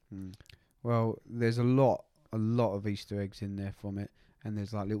stuff. Well, there's a lot of Easter eggs in there from it, and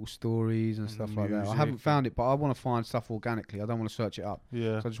there's like little stories and stuff like that. I haven't found it, but I want to find stuff organically. I don't want to search it up.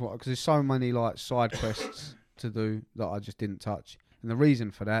 Yeah. So I just want, because there's so many like side quests to do that I just didn't touch, and the reason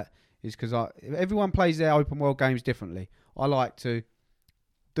for that is because everyone plays their open world games differently. I like to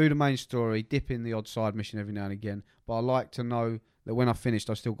do the main story, dip in the odd side mission every now and again. But I like to know that when I've finished,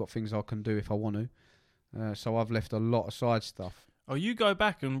 I've still got things I can do if I want to. So I've left a lot of side stuff. Oh, you go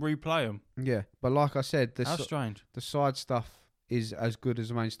back and replay them? Yeah, but like I said, How strange. The side stuff is as good as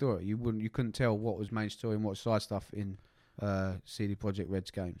the main story. You couldn't tell what was main story and what was side stuff in CD Projekt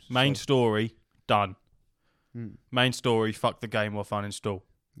Red's games. Main story done. Mm. Main story. Fuck the game off. Uninstall.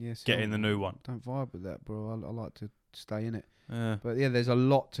 Yes, Get in the new one. Don't vibe with that, bro. I like to stay in it. Yeah. But yeah, there's a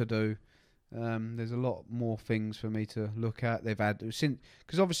lot to do. There's a lot more things for me to look at. They've had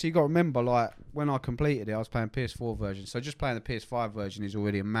because obviously you got to remember, like when I completed it, I was playing PS4 version, so just playing the PS5 version is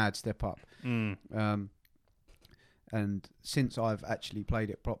already a mad step up. And since I've actually played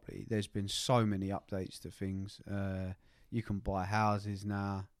it properly, there's been so many updates to things. You can buy houses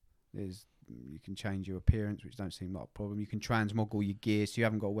now. You can change your appearance, which don't seem like a problem. You can transmog all your gear, so you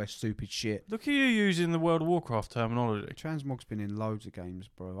haven't got to wear stupid shit. Look at you using the World of Warcraft terminology. Transmog's been in loads of games,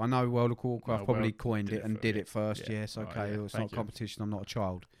 bro. I know World of Warcraft probably coined it and did it first. Yeah. Yes, okay. It's not competition. I'm not a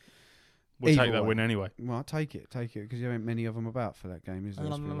child. We'll take that win anyway. Well, take it, because there ain't many of them about for that game, is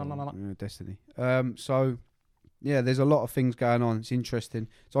there? Destiny. So, yeah, there's a lot of things going on. It's interesting.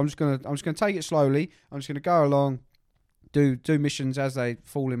 So I'm just gonna take it slowly. I'm just gonna go along, do missions as they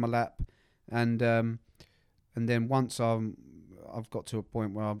fall in my lap. And then once I've got to a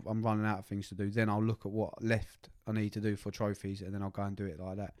point where I'm running out of things to do, then I'll look at what left I need to do for trophies, and then I'll go and do it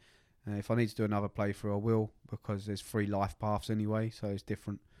like that. If I need to do another playthrough, I will, because there's 3 life paths anyway, so it's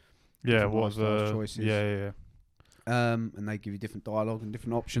different. Yeah, what the choices? Yeah. And they give you different dialogue and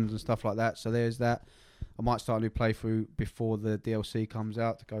different options and stuff like that. So there's that. I might start a new playthrough before the DLC comes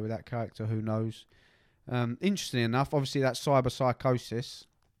out to go with that character. Who knows? Interesting enough, obviously that cyber psychosis.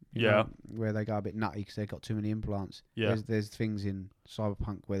 You know, where they go a bit nutty because they've got too many implants. Yeah, there's things in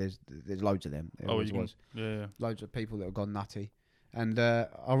Cyberpunk where there's loads of them. There always was. Yeah, loads of people that have gone nutty. And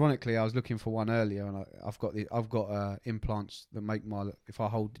ironically, I was looking for one earlier, and I've got implants that make if I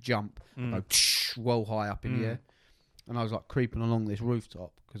hold the jump, I go well high up in the air. And I was like creeping along this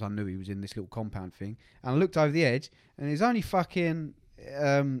rooftop because I knew he was in this little compound thing. And I looked over the edge, and there's only fucking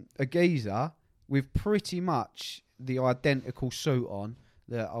a geezer with pretty much the identical suit on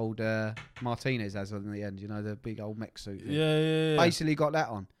that old Martinez has on the end, you know, the big old mech suit. Yeah. Basically got that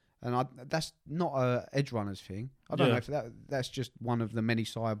on. And that's not a Edgerunners thing. I don't know if that's just one of the many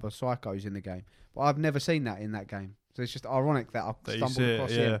cyber psychos in the game. But I've never seen that in that game. So it's just ironic that I stumbled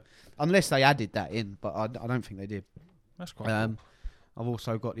across him. Unless they added that in, but I don't think they did. That's quite cool. I've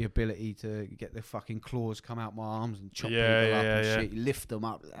also got the ability to get the fucking claws come out my arms and chop people up and shit. You lift them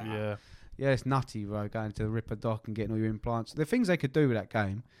up. Yeah, it's nutty, bro, going to the Ripper Dock and getting all your implants. The things they could do with that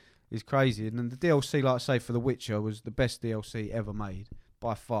game is crazy. And then the DLC, like I say, for The Witcher was the best DLC ever made,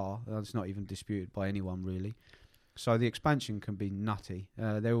 by far. It's not even disputed by anyone, really. So the expansion can be nutty.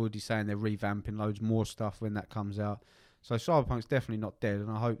 They're already saying they're revamping loads more stuff when that comes out. So Cyberpunk's definitely not dead,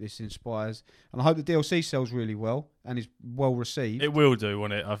 and I hope this inspires. And I hope the DLC sells really well and is well received. It will do,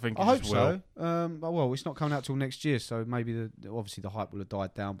 won't it? I think. I hope so. Well, it's not coming out till next year, so maybe obviously the hype will have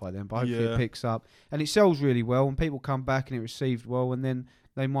died down by then. But hopefully it picks up and it sells really well, and people come back and it received well, and then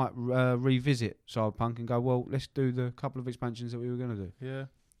they might revisit Cyberpunk and go, well, let's do the couple of expansions that we were going to do. Yeah.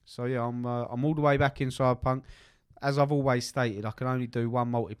 So yeah, I'm all the way back in Cyberpunk. As I've always stated, I can only do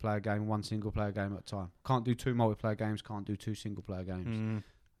one multiplayer game, one single player game at a time. Can't do 2 multiplayer games, can't do 2 single player games.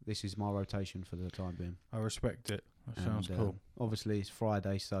 This is my rotation for the time being. I respect it. That sounds cool. Obviously, it's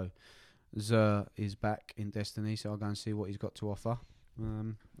Friday, so Zer is back in Destiny, so I'll go and see what he's got to offer.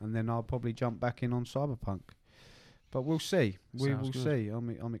 And then I'll probably jump back in on Cyberpunk. But we'll see. We will see.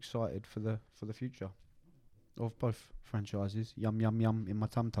 I'm excited for the future of both franchises. Yum, yum, yum in my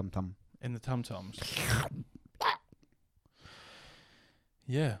tum-tum-tum. In the tum-tums.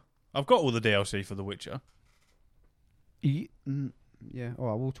 Yeah. I've got all the DLC for The Witcher. Yeah. All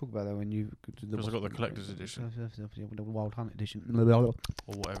right, we'll talk about that when you... Because I got the collector's edition. The Wild Hunt edition.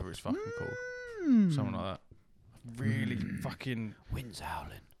 Or whatever it's fucking called. Something like that. Really fucking... Wind's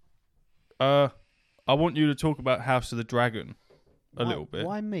howling. I want you to talk about House of the Dragon a little bit.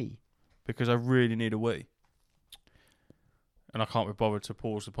 Why me? Because I really need a wee. And I can't be bothered to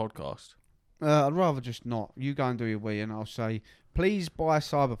pause the podcast. I'd rather just not. You go and do your wee, and I'll say, please buy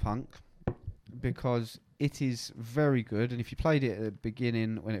Cyberpunk, because it is very good. And if you played it at the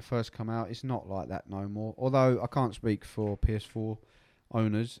beginning when it first came out, it's not like that no more. Although I can't speak for PS4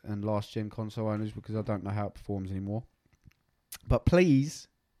 owners and last-gen console owners, because I don't know how it performs anymore. But please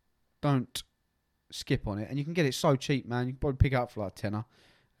don't skip on it. And you can get it so cheap, man. You can probably pick it up for like a tenner.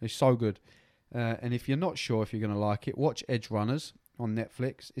 It's so good. And if you're not sure if you're going to like it, watch Edgerunners on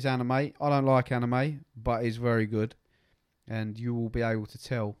Netflix. It's anime. I don't like anime, but it's very good. and you will be able to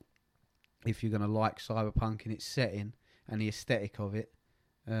tell if you're going to like Cyberpunk and its setting and the aesthetic of it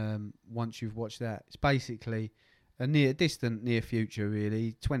once you've watched that. It's basically a distant near future,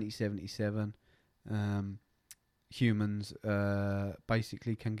 really, 2077. Humans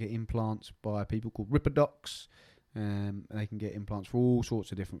basically can get implants by people called Ripperdocs. And they can get implants for all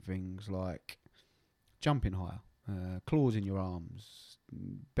sorts of different things, like jumping higher, claws in your arms,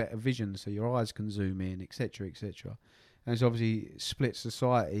 better vision so your eyes can zoom in, etc., etc. And it's obviously split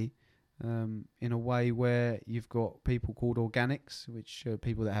society in a way where you've got people called organics, which are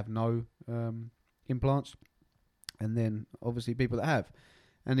people that have no implants, and then obviously people that have.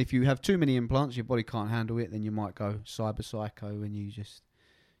 And if you have too many implants, your body can't handle it, then you might go cyber psycho and you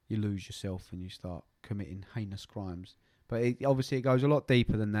lose yourself and you start committing heinous crimes. But obviously it goes a lot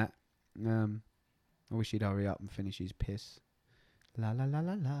deeper than that. I wish he'd hurry up and finish his piss. La la la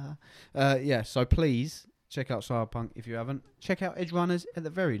la la. Yeah, so please check out Cyberpunk if you haven't. Check out Edgerunners at the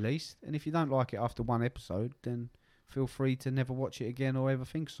very least. And if you don't like it after one episode, then feel free to never watch it again or ever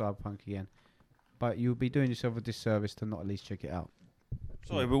think Cyberpunk again. But you'll be doing yourself a disservice to not at least check it out.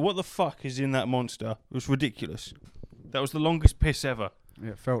 Sorry, but what the fuck is in that monster? It was ridiculous. That was the longest piss ever.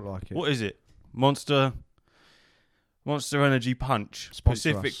 Yeah, it felt like it. What is it? Monster Energy Punch.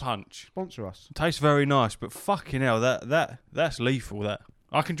 Sponsor Pacific us. Punch. Sponsor us. Tastes very nice, but fucking hell, that's lethal, that.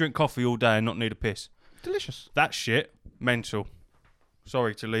 I can drink coffee all day and not need a piss. Delicious. That shit, mental.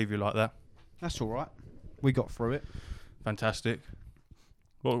 Sorry to leave you like that. That's all right. We got through it. Fantastic.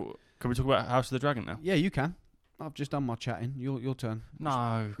 Well, can we talk about House of the Dragon now? Yeah, you can. I've just done my chatting. Your turn.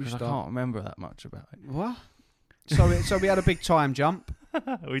 No, because I can't remember that much about it. What? So we had a big time jump.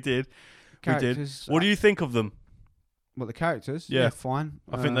 We did. Characters. What do you think of them? What, the characters? Yeah. Fine.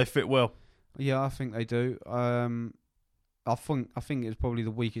 I think they fit well. Yeah, I think they do. I think it's probably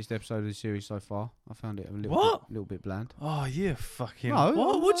the weakest episode of the series so far. I found it a little bit bland. Oh, you fucking... No.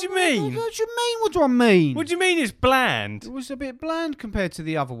 What do you mean? What do you mean? What do I mean? What do you mean it's bland? It was a bit bland compared to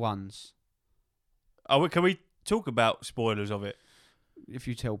the other ones. Oh, can we talk about spoilers of it? If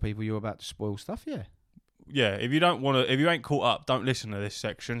you tell people you're about to spoil stuff, yeah. Yeah, if you ain't caught up, don't listen to this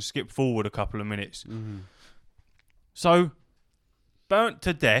section. Skip forward a couple of minutes. Mm-hmm. So, burnt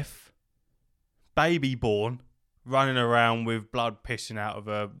to death, baby born, running around with blood pissing out of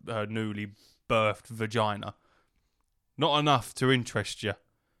her newly birthed vagina. Not enough to interest you.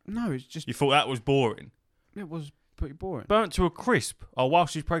 No, it's just... You thought that was boring. It was pretty boring. Burnt to a crisp. Oh, while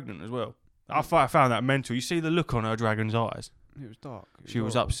she's pregnant as well. I found that mental. You see the look on her dragon's eyes. It was dark. She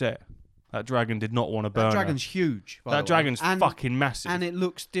was upset. That dragon did not want to burn That dragon's her. huge. That dragon's fucking massive. And it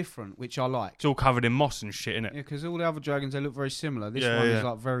looks different, which I like. It's all covered in moss and shit, innit? Yeah, because all the other dragons, they look very similar. This Yeah, one yeah. is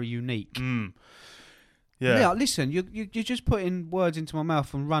like very unique. Mm. Yeah. Yeah, listen, you're just putting words into my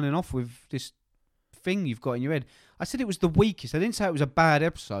mouth and running off with this thing you've got in your head. I said it was the weakest. I didn't say it was a bad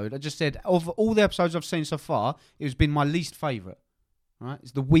episode. I just said of all the episodes I've seen so far, it has been my least favourite. Right?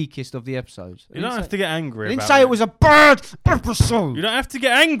 It's the weakest of the episodes. You don't have to get angry. I didn't about say it was a bad episode. You don't have to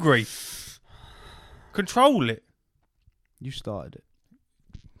get angry. Control it. You started it.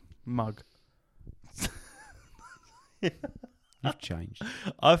 Mug. You've changed.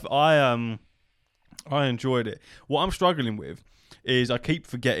 I enjoyed it. What I'm struggling with is I keep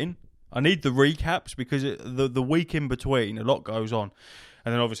forgetting. I need the recaps because the week in between, a lot goes on,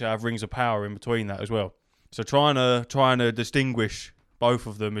 and then obviously I have Rings of Power in between that as well. So trying to distinguish both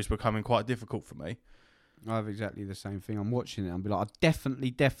of them is becoming quite difficult for me. I have exactly the same thing. I'm watching it and I'll be like, I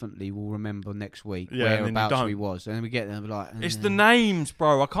definitely will remember next week whereabouts we was. And then we get there and be like... It's the names,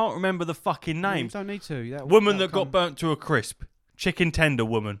 bro. I can't remember the fucking names. You don't need to. Woman that got burnt to a crisp. Chicken tender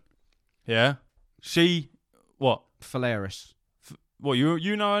woman. Yeah? She... What? Phalaris. What,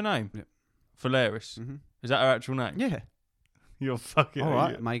 you know her name? Yeah. Phalaris. Mm-hmm. Is that her actual name? Yeah. You're fucking... All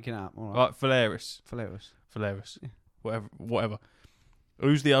right, making it up. All Right, Phalaris. Phalaris. Yeah. Whatever.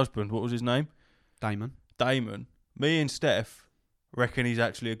 Who's the husband? What was his name? Damon. Me and Steph reckon he's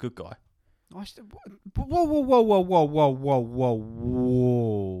actually a good guy. Whoa.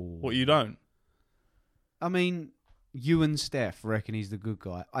 What, you don't? I mean, you and Steph reckon he's the good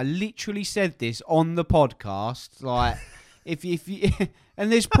guy. I literally said this on the podcast. Like, if you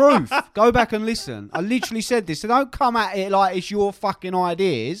and there's proof. Go back and listen. I literally said this. So don't come at it like it's your fucking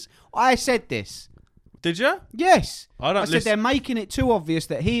ideas. I said this. Did you? Yes. I said they're making it too obvious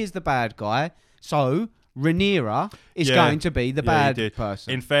that he is the bad guy. So Rhaenyra is going to be the bad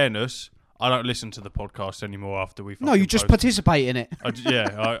person. In fairness, I don't listen to the podcast anymore after we. No, you just participate in it. I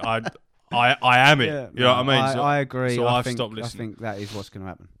am it. Yeah, you know what I mean? I agree. So I've stopped listening. I think that is what's going to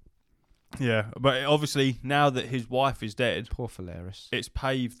happen. Yeah, but obviously now that his wife is dead, Poor Phalaris. it's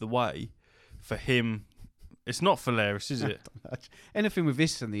paved the way for him It's not hilarious, is it? Anything with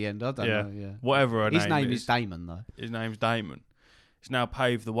this in the end, I don't know. Yeah. Whatever His name is Damon, though. His name's Damon. It's now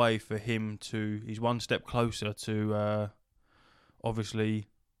paved the way for him to... He's one step closer to, obviously,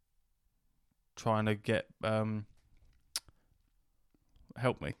 trying to get...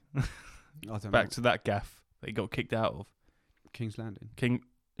 help me. I don't know. Back to that gaff that he got kicked out of. King's Landing.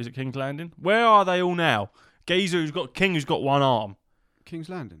 Is it King's Landing? Where are they all now? King who's got one arm. King's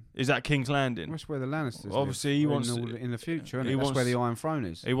Landing. Is that King's Landing? That's where the Lannisters Obviously, live. he wants in the future. That's where the Iron Throne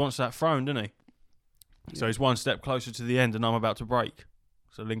is. He wants that throne, doesn't he? Yeah. So he's one step closer to the end, and I'm about to break.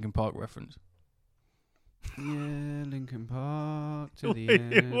 So Linkin Park reference. Yeah, Linkin Park to the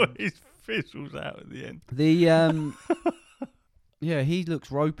end. His fizzles out at the end. Yeah, he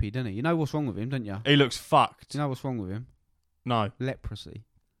looks ropey, doesn't he? You know what's wrong with him, don't you? He looks fucked. Do you know what's wrong with him? No. Leprosy.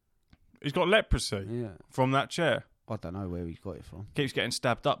 He's got leprosy. Yeah. From that chair. I don't know where he's got it from. Keeps getting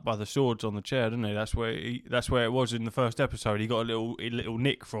stabbed up by the swords on the chair, doesn't he? That's where it was in the first episode. He got a little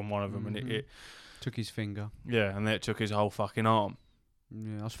nick from one of them, and it took his finger. Yeah, and then it took his whole fucking arm.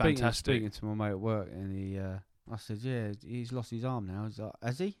 Yeah, I was Fantastic. speaking to my mate at work, and I said, "Yeah, he's lost his arm now." He's like,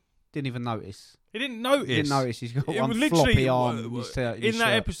 "Has he?" Didn't even notice. He didn't notice. He's got one floppy arm. In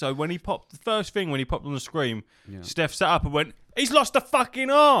that episode, when he popped, the first thing when he popped on the screen, Steph sat up and went, "He's lost a fucking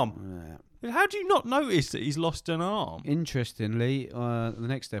arm." Yeah. How do you not notice that he's lost an arm? Interestingly, the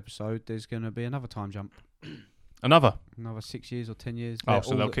next episode, there's going to be another time jump. Another 6 years or 10 years. Oh,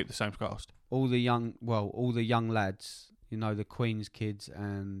 so they'll keep the same cast. All the young lads, the Queen's kids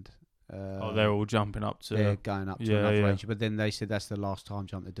and... they're all jumping up to... They're going up to another age. But then they said that's the last time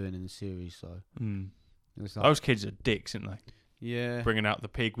jump they're doing in the series, so... Like, those kids are dicks, aren't they? Yeah. Bringing out the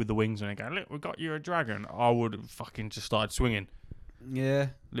pig with the wings and they go, "Look, we got you a dragon." I would have fucking just started swinging. Yeah.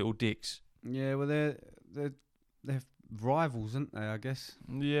 Little dicks. Yeah, well, they're rivals, aren't they, I guess?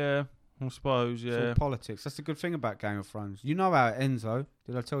 Yeah, I suppose, yeah. It's all politics. That's the good thing about Game of Thrones. You know how it ends, though.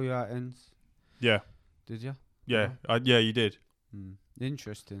 Did I tell you how it ends? Yeah. Did you? Yeah, yeah, you did.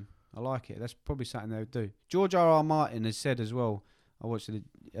 Interesting. I like it. That's probably something they would do. George R.R. Martin has said as well, I watched an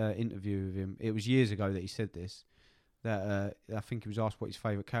interview with him. It was years ago that he said this, that I think he was asked what his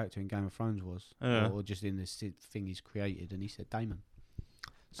favourite character in Game of Thrones was, or just in this thing he's created, and he said Daemon.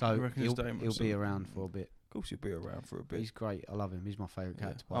 So he'll be around for a bit. Of course he'll be around for a bit. He's great. I love him. He's my favourite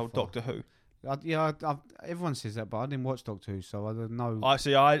character. Oh, Doctor Who. Everyone says that, but I didn't watch Doctor Who, so I don't know.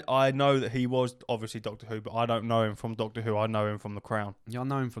 I know that he was obviously Doctor Who, but I don't know him from Doctor Who. I know him from The Crown. Yeah, I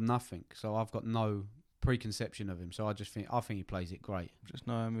know him from nothing, so I've got no preconception of him. So I think he plays it great. Just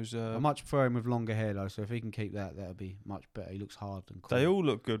know him as. I much prefer him with longer hair though. So if he can keep that, that'll be much better. He looks hard and cool. They all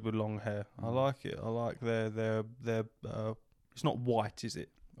look good with long hair. I like it. I like their. It's not white, is it?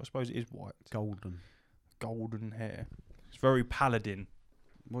 I suppose it is white. Golden hair. It's very paladin.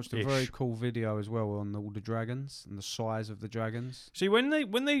 Watched a very cool video as well on all the dragons and the size of the dragons. See, when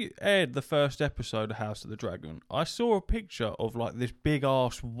they aired the first episode of House of the Dragon, I saw a picture of like this big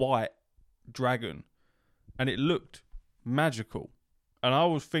ass white dragon, and it looked magical. And I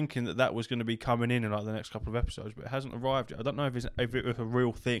was thinking that was going to be coming in like the next couple of episodes, but it hasn't arrived yet. I don't know if it was a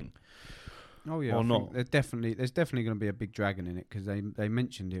real thing. Oh yeah, or not. There's definitely going to be a big dragon in it because they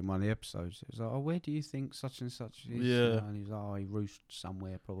mentioned it in one of the episodes. It was like, oh, where do you think such and such is? Yeah. And he's like, oh, he roosts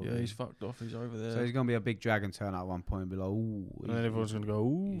somewhere probably. Yeah, he's fucked off. He's over there. So there's going to be a big dragon turn up at one point and be like, ooh. And then everyone's going to go,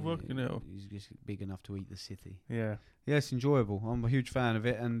 ooh, fucking hell. He's just big enough to eat the city. Yeah. Yeah, it's enjoyable. I'm a huge fan of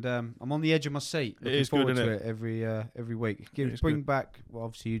it, and I'm on the edge of my seat. Looking forward to it every week. Bring back. Well,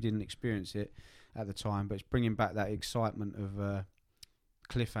 obviously you didn't experience it at the time, but it's bringing back that excitement of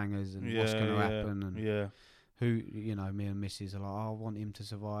cliffhangers and what's going to happen, and who me and Mrs. are like, oh, I want him to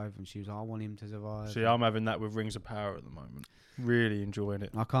survive, and she was like, I want him to survive. See, I'm having that with Rings of Power at the moment. Really enjoying it.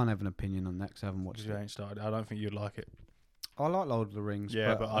 I can't have an opinion on that because I haven't watched it. You ain't started. I don't think you'd like it. I like Lord of the Rings.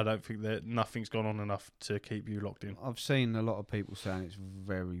 Yeah, but I don't think that nothing's gone on enough to keep you locked in. I've seen a lot of people saying it's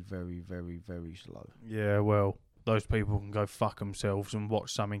very, very, very, very slow. Yeah, well, those people can go fuck themselves and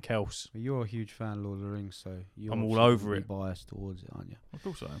watch something else. But you're a huge fan of Lord of the Rings, so I'm all over it. Biased towards it, aren't you? Of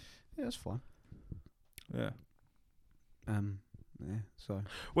course I am. Yeah, that's fine. Yeah. So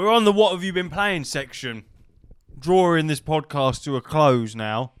we're on the what have you been playing section. Drawing this podcast to a close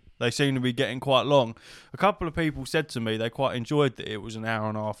now. They seem to be getting quite long. A couple of people said to me they quite enjoyed that it was an hour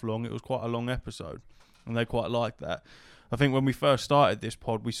and a half long. It was quite a long episode, and they quite liked that. I think when we first started this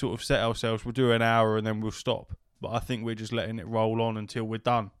pod, we sort of set ourselves, we'll do an hour and then we'll stop. But I think we're just letting it roll on until we're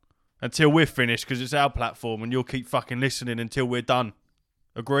done. Until we're finished, because it's our platform, and you'll keep fucking listening until we're done.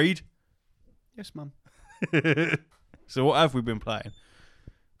 Agreed? Yes, Mum. So what have we been playing? Do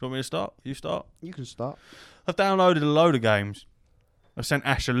you want me to start? You start? You can start. I've downloaded a load of games. I sent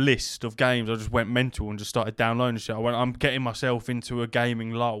Ash a list of games. I just went mental and just started downloading shit. I'm getting myself into a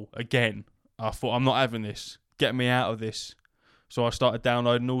gaming lull again. I thought, I'm not having this. Get me out of this. So I started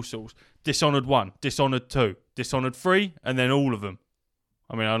downloading all sorts. Dishonored 1, Dishonored 2, Dishonored 3, and then all of them.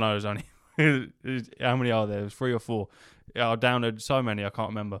 I mean, I know there's only... how many are there? There's 3 or 4. Yeah, I downloaded so many, I can't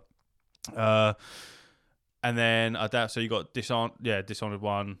remember. And then, so you got Dishonored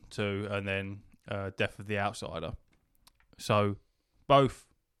 1, 2, and then Death of the Outsider. So, both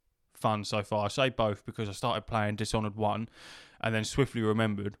fun so far. I say both because I started playing Dishonored 1 and then swiftly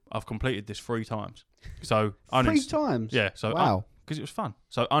remembered I've completed this 3 times. So 3 times? Yeah. So wow. Because it was fun.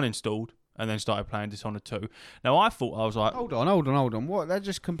 So uninstalled and then started playing Dishonored 2. Now I thought I was like... Hold on. What? That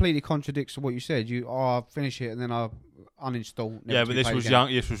just completely contradicts what you said. I finish it and then I uninstall. Yeah, but this was young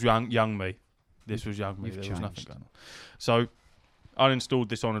me. This was young me. You've there was changed. nothing going on. So... uninstalled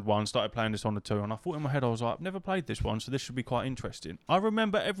Dishonored 1, started playing Dishonored 2, and I thought in my head, I was like, I've never played this one, so this should be quite interesting. I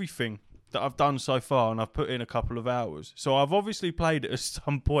remember everything that I've done so far, and I've put in a couple of hours. So I've obviously played it at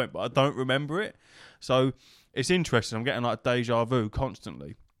some point, but I don't remember it. So it's interesting. I'm getting like deja vu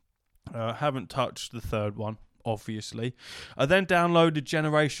constantly. Haven't touched the third one, obviously. I then downloaded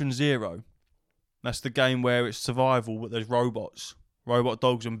Generation Zero. That's the game where it's survival, but there's robots. Robot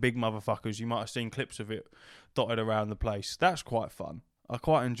dogs and big motherfuckers. You might have seen clips of it dotted around the place. That's quite fun. I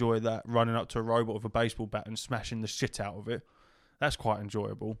quite enjoy that, running up to a robot with a baseball bat and smashing the shit out of it. That's quite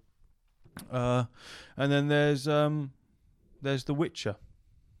enjoyable. And then there's The Witcher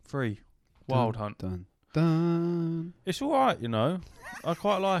 3, Wild Hunt. Dun, dun. It's all right, you know. I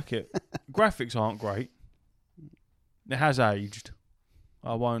quite like it. Graphics aren't great. It has aged.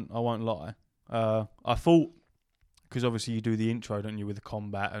 I won't lie. I thought, because obviously you do the intro, don't you, with the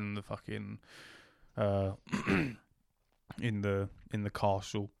combat and the fucking in the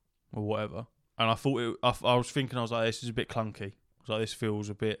castle or whatever. And I thought I was thinking, I was like, this is a bit clunky. I was like, this feels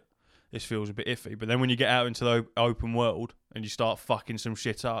a bit iffy. But then when you get out into the open world and you start fucking some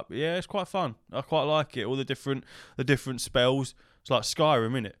shit up, yeah, it's quite fun. I quite like it. All the different spells. It's like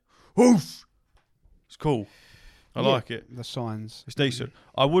Skyrim, innit? Whoosh! It's cool. I like it. The signs. It's decent.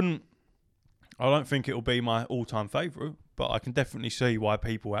 I don't think it'll be my all-time favourite, but I can definitely see why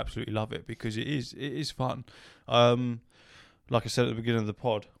people absolutely love it, because it is fun. Like I said at the beginning of the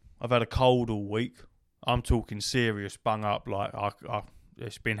pod, I've had a cold all week. I'm talking serious, bung up, like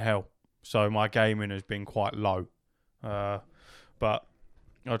it's been hell. So my gaming has been quite low. But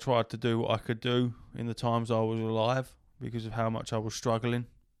I tried to do what I could do in the times I was alive because of how much I was struggling.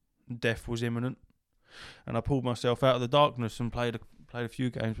 Death was imminent. And I pulled myself out of the darkness and played a few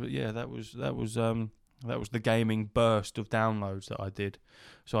games. But yeah, that was the gaming burst of downloads that I did.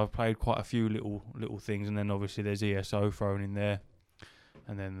 So I've played quite a few little things, and then obviously there's ESO thrown in there,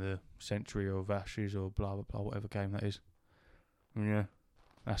 and then the Century of Ashes or blah blah blah, whatever game that is. And yeah,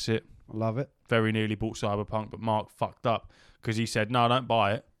 that's it. I love it. Very nearly bought Cyberpunk, but Mark fucked up because he said, "No, don't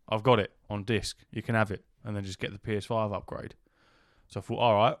buy it. I've got it on disc. You can have it, and then just get the PS5 upgrade." So I thought,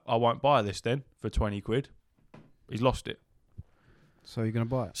 all right, I won't buy this then for 20 quid. He's lost it. So you're going to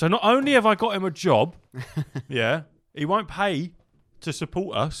buy it? So not only have I got him a job, yeah, he won't pay to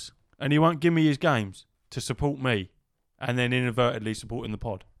support us, and he won't give me his games to support me, and then inadvertently supporting the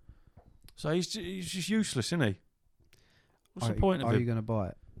pod. So he's just useless, isn't he? What's the point of it? Are you going to buy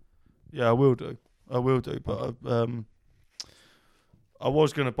it? Yeah, I will do. But I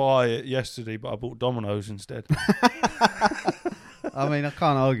was going to buy it yesterday, but I bought Domino's instead. I mean, I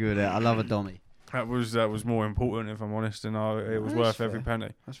can't argue with it. I love a Dommy. That was more important, if I'm honest, and it was worth every penny.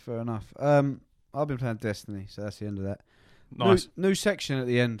 That's fair enough. I've been playing Destiny, so that's the end of that. Nice. New section at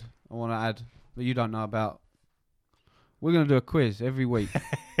the end I want to add that you don't know about. We're going to do a quiz every week.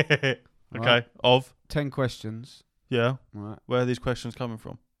 Okay. Right? Of? 10 questions. Yeah. Right. Where are these questions coming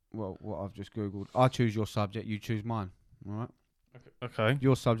from? Well, what I've just Googled. I choose your subject, you choose mine. All right? Okay.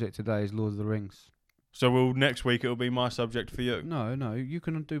 Your subject today is Lord of the Rings. So next week it'll be my subject for you? No. You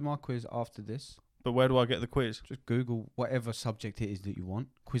can do my quiz after this. But where do I get the quiz? Just Google whatever subject it is that you want.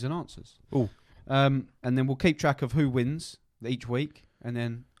 Quiz and answers. Oh. And then we'll keep track of who wins each week. And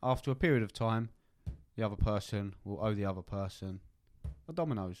then after a period of time, the other person will owe the other person a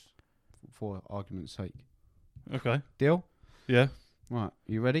Domino's, for argument's sake. Okay. Deal? Yeah. Right.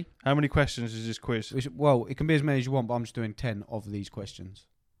 You ready? How many questions is this quiz? Well, it can be as many as you want, but I'm just doing 10 of these questions.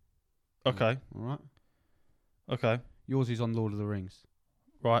 Okay. All right. Okay. Yours is on Lord of the Rings.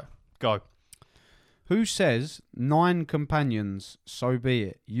 Right. Go. Who says, 9 companions, so be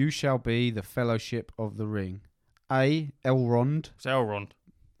it. You shall be the Fellowship of the Ring. A. Elrond. It's Elrond.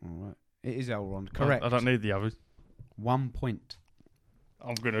 All right. It is Elrond. Correct. I don't need the others. 1 point.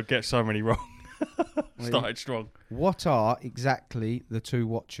 I'm going to get so many wrong. Started strong. What are exactly the two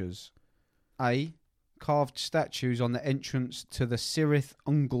Watchers? A. Carved statues on the entrance to the Cirith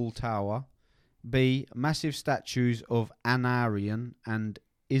Ungol Tower. B. Massive statues of Anarion and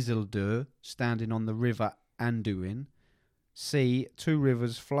Isildur standing on the river Anduin. C. Two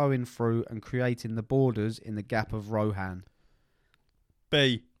rivers flowing through and creating the borders in the Gap of Rohan.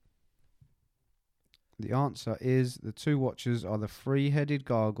 B. The answer is the two Watchers are the three-headed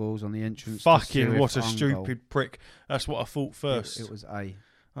gargoyles on the entrance Fucking to Cirith what a Ungol. stupid prick. That's what I thought first. It was A.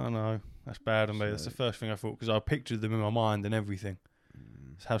 I know. That's bad of me. That's the first thing I thought because I pictured them in my mind and everything.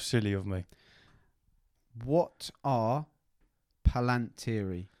 It's how silly of me. What are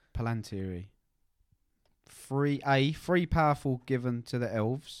Palantiri? Three powerful given to the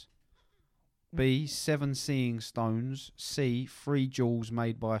elves. B. 7 seeing stones. C. 3 jewels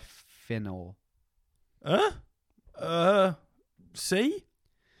made by Fëanor. C?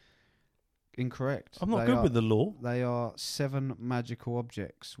 Incorrect. I'm not good with the law. They are 7 magical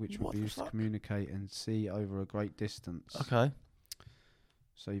objects which What would be the used to fuck? communicate and see over a great distance. Okay.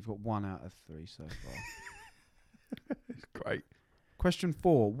 So you've got 1 out of 3 so far. It's great. Question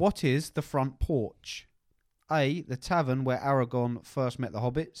 4. What is the front porch? A. The tavern where Aragorn first met the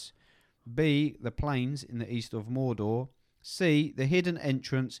hobbits. B. The plains in the east of Mordor. C. The hidden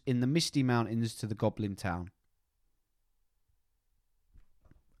entrance in the Misty Mountains to the Goblin Town.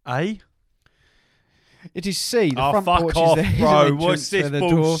 A? It is C. The Oh, front fuck porch off, is the hidden bro. entrance What's this where the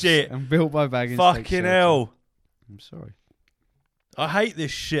bullshit? dwarfs and Bilbo Baggins take Fucking shelter. hell. I'm sorry. I hate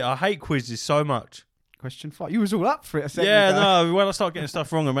this shit. I hate quizzes so much. Question 5. You was all up for it a second Yeah, ago. no. When I start getting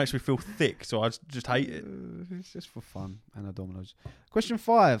stuff wrong, it makes me feel thick. So I just hate it. It's just for fun. Anna Dominoes. Question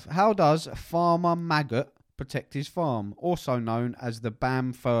 5. How does Farmer Maggot protect his farm? Also known as the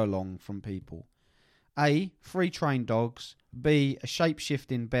Bam Furlong from people. A. 3 trained dogs. B. A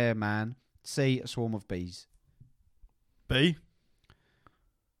shape-shifting bear man. C. A swarm of bees. B?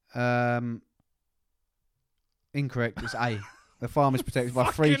 Incorrect. It's A. The farm is protected by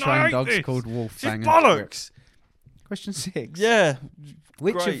 3 Fucking trained hate dogs this. called Wolf It's Fang and bollocks. Question 6. Yeah.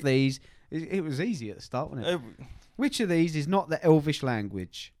 Which great. of these... It was easy at the start, wasn't it? Which of these is not the Elvish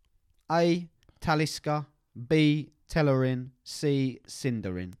language? A. Taliska. B. Telerin. C.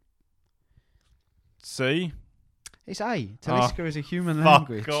 Sindarin. C? It's A. Taliska is a human Fuck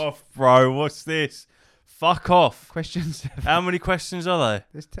language. off, bro. What's this? Fuck off. Question 7. How many questions are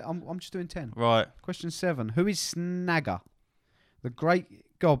there? I'm just doing 10. Right. Question 7. Who is Snagger? The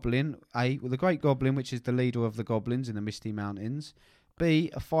Great Goblin. A. Well, the Great Goblin, which is the leader of the goblins in the Misty Mountains. B.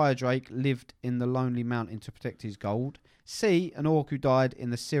 A fire drake lived in the Lonely Mountain to protect his gold. C. An orc who died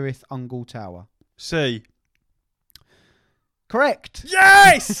in the Cirith Ungol Tower. C. Correct.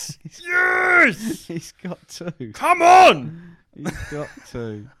 Yes! Yes! He's got 2. Come on! He's got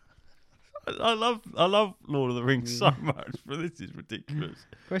 2. I love Lord of the Rings so much, but this is ridiculous.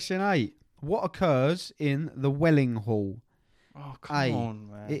 Question 8. What occurs in the Welling Hall? Oh, come A. on,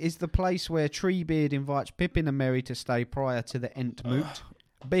 man. It is the place where Treebeard invites Pippin and Merry to stay prior to the Ent Moot.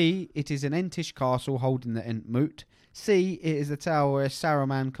 B. It is an Entish castle holding the Ent Moot. C. It is the tower where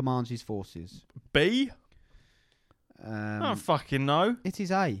Saruman commands his forces. B? I don't fucking know. It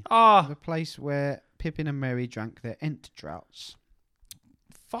is A. Ah, The place where Pippin and Merry drank their Ent draughts.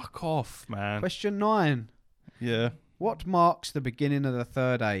 fuck off, man. Question 9. Yeah. What marks the beginning of the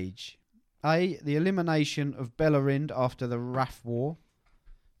Third Age? A. The elimination of Belerind after the Wrath War.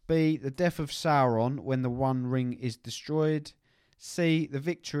 B. The death of Sauron when the One Ring is destroyed. C. The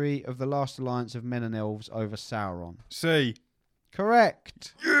victory of the last alliance of men and elves over Sauron. C.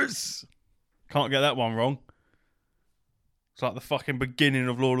 Correct. Yes! Can't get that one wrong. It's like the fucking beginning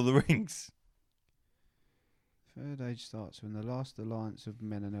of Lord of the Rings. Third Age starts when the last alliance of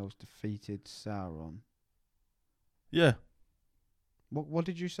men and elves defeated Sauron. Yeah. What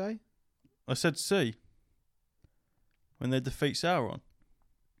did you say? I said C. When they defeat Sauron.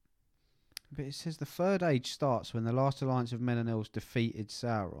 But it says the Third Age starts when the last alliance of men and elves defeated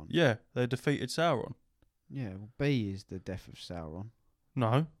Sauron. Yeah, they defeated Sauron. Yeah, well, B is the death of Sauron.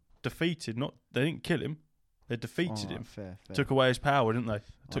 No. Defeated, not... They didn't kill him. They defeated Alright, him. fair. Took away his power, didn't they?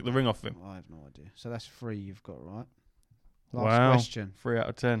 Took the ring off him. I have no idea. So that's 3 you've got right. Wow. Question. 3 out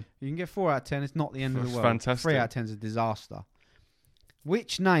of 10. You can get 4 out of 10. It's not the end of the That's world. fantastic. 3 out of 10 is a disaster.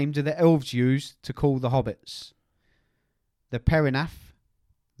 Which name do the elves use to call the hobbits? The Perinath,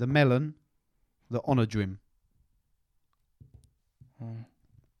 the Melon, the Onodrim.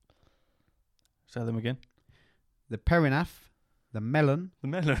 Say them again. The Perinath, the Melon, The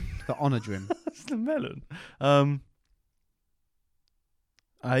melon. the Onodrim. That's the melon.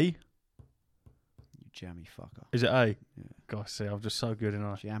 A. You jammy fucker. Is it A? Yeah. Gosh, see, I'm just so good,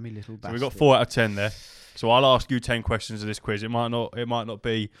 and Jammy little bastard. So we got 4 out of 10 there. So I'll ask you 10 questions of this quiz. It might not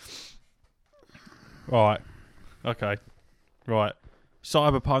be. Right. Okay. Right.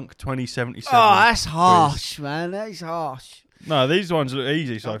 Cyberpunk 2077. Oh, that's harsh, man. That is harsh. No, these ones look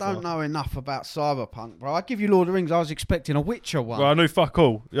easy so I far. don't know enough about Cyberpunk, bro. I give you Lord of the Rings. I was expecting a Witcher one. Well, I knew fuck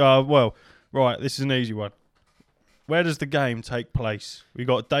all. Well, right. This is an easy one. Where does the game take place? We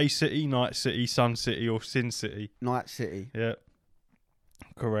got Day City, Night City, Sun City, or Sin City. Night City. Yeah.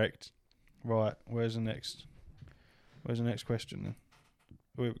 Correct. Right. Where's the next question then?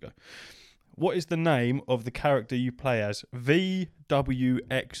 Oh, here we go. What is the name of the character you play as? V, W,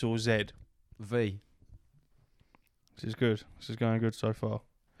 X, or Z? V. This is good. This is going good so far.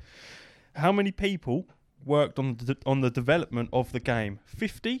 How many people worked on the development of the game?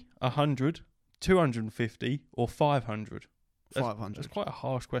 50, 100, 250, or 500? 500. That's quite a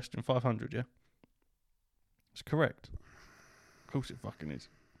harsh question. 500, yeah? It's correct. Of course it fucking is.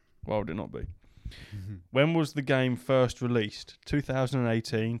 Why would it not be? When was the game first released?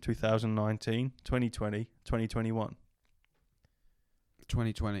 2018, 2019, 2020, 2021?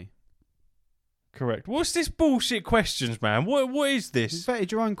 2020. Correct. What's this bullshit questions, man? What is You this?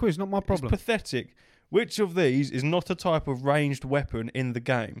 vetted your own quiz, not my problem. It's pathetic. Which of these is not a type of ranged weapon in the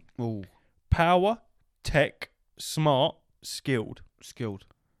game? Ooh, Power, tech, smart, skilled. skilled.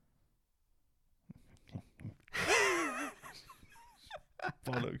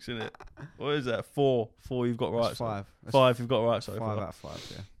 Bollocks, innit? What is that? 4. 4 you've got right. That's 5. That's 5 you've got right so 5 far. out of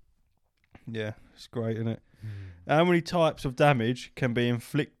 5, yeah. Yeah, it's great, isn't it? How many types of damage can be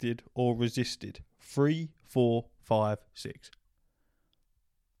inflicted or resisted? 3, 4, 5, 6.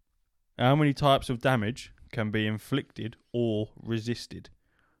 How many types of damage can be inflicted or resisted?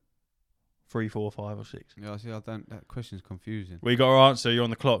 3, 4, 5, or 6. Yeah, see, that question's confusing. We got our answer. You're on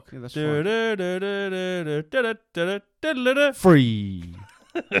the clock. Yeah, that's 3.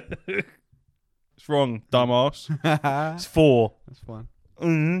 It's wrong, dumbass. It's That's 4.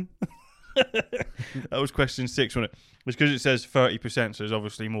 fine. That was question 6, wasn't it? It's because it says 30%, so there's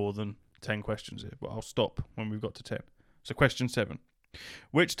obviously more than 10 questions here. But I'll stop when we've got to 10. So question 7.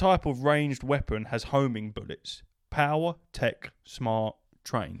 Which type of ranged weapon has homing bullets? Power, tech, smart,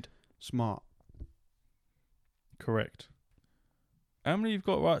 trained. Smart. Correct. How many you've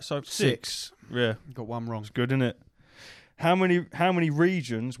got right? So 6. Yeah, Got one wrong. it's good, isn't it? How many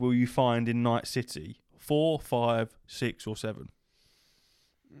regions will you find in Night City? 4, 5, 6, or 7?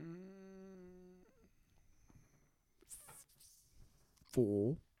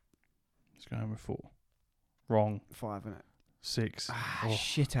 4. Let's go with 4. Wrong. 5, innit? 6.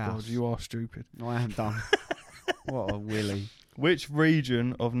 Shit house. God, you are stupid. No, I am dumb. What a willy. Which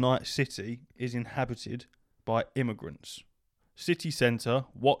region of Night City is inhabited by immigrants? City Centre,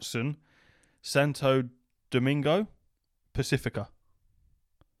 Watson, Santo Domingo, Pacifica.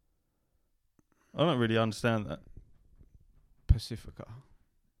 I don't really understand that. Pacifica.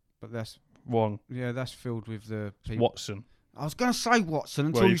 But that's, Wrong. yeah, that's filled with the It's people. Watson. I was going to say Watson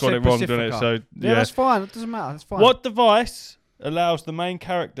until Well, you you've got said it wrong, Pacifica. didn't it? So, Yeah, that's fine. It doesn't matter. That's fine. What device allows the main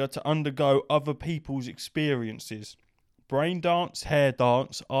character to undergo other people's experiences? Brain dance, hair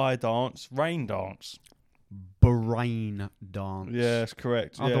dance, eye dance, rain dance. Brain dance. Yeah, that's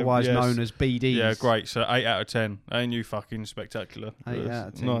correct. Otherwise yeah, known as BDs. Yeah, great. So 8 out of 10. Ain't you fucking spectacular? 8 out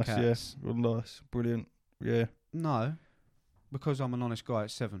of 10 Nice, cats. yes. Well, nice. Brilliant. Yeah. No, because I'm an honest guy,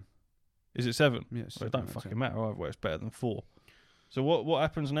 it's 7. Is it 7? Yeah, it's Well, it 7 don't out of fucking 10. matter either way. It's better than 4. So what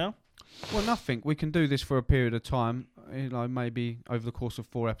happens now? Well, nothing. We can do this for a period of time. You know, maybe over the course of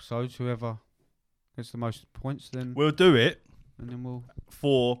 4 episodes, whoever gets the most points, then We'll do it and then we'll.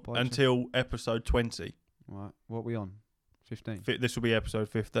 for Bye, until episode 20. Right. What are we on? 15. This will be episode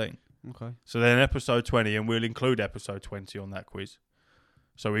 15. Okay. So then episode 20, and we'll include episode 20 on that quiz.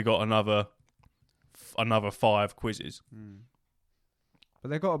 So we got another 5 quizzes. But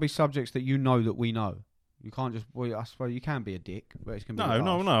there got to be subjects that you know that we know. You can't just. Well, I suppose you can be a dick, but it's gonna be.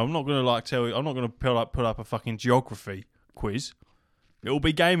 No. I'm not gonna tell you. I'm not gonna put up a fucking geography quiz. It'll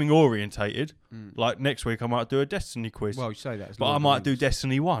be gaming orientated. Like next week, I might do a Destiny quiz. Well, you say that, but I might do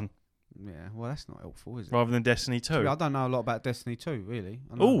Destiny 1 Yeah. Well, that's not helpful, is it? rather than Destiny 2. I don't know a lot about Destiny 2, really.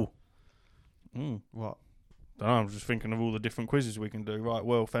 I know- Ooh. What? Don't know, I'm just thinking of all the different quizzes we can do. Right,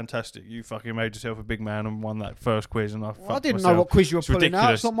 well, fantastic. You fucking made yourself a big man and won that first quiz, and I Well, I didn't know what quiz you were It's pulling out.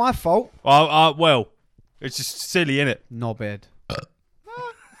 ridiculous. It's not my fault. Well, it's just silly, innit? Knobhead.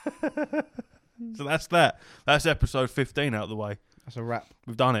 So that's that. That's episode 15 out of the way. That's a wrap.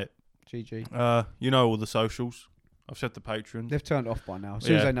 We've done it. GG. You know all the socials. I've said the Patreon. They've turned off by now. As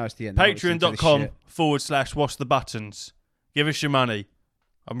soon as Yeah. they know it's the end. they'll listen to this shit. Patreon.com/what's the buttons. Give us your money.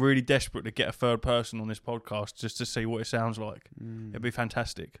 I'm really desperate to get a third person on this podcast just to see what it sounds like. It'd be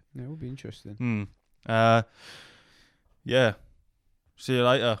fantastic. Yeah, it would be interesting. Yeah. See you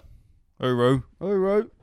later. Uru. All right.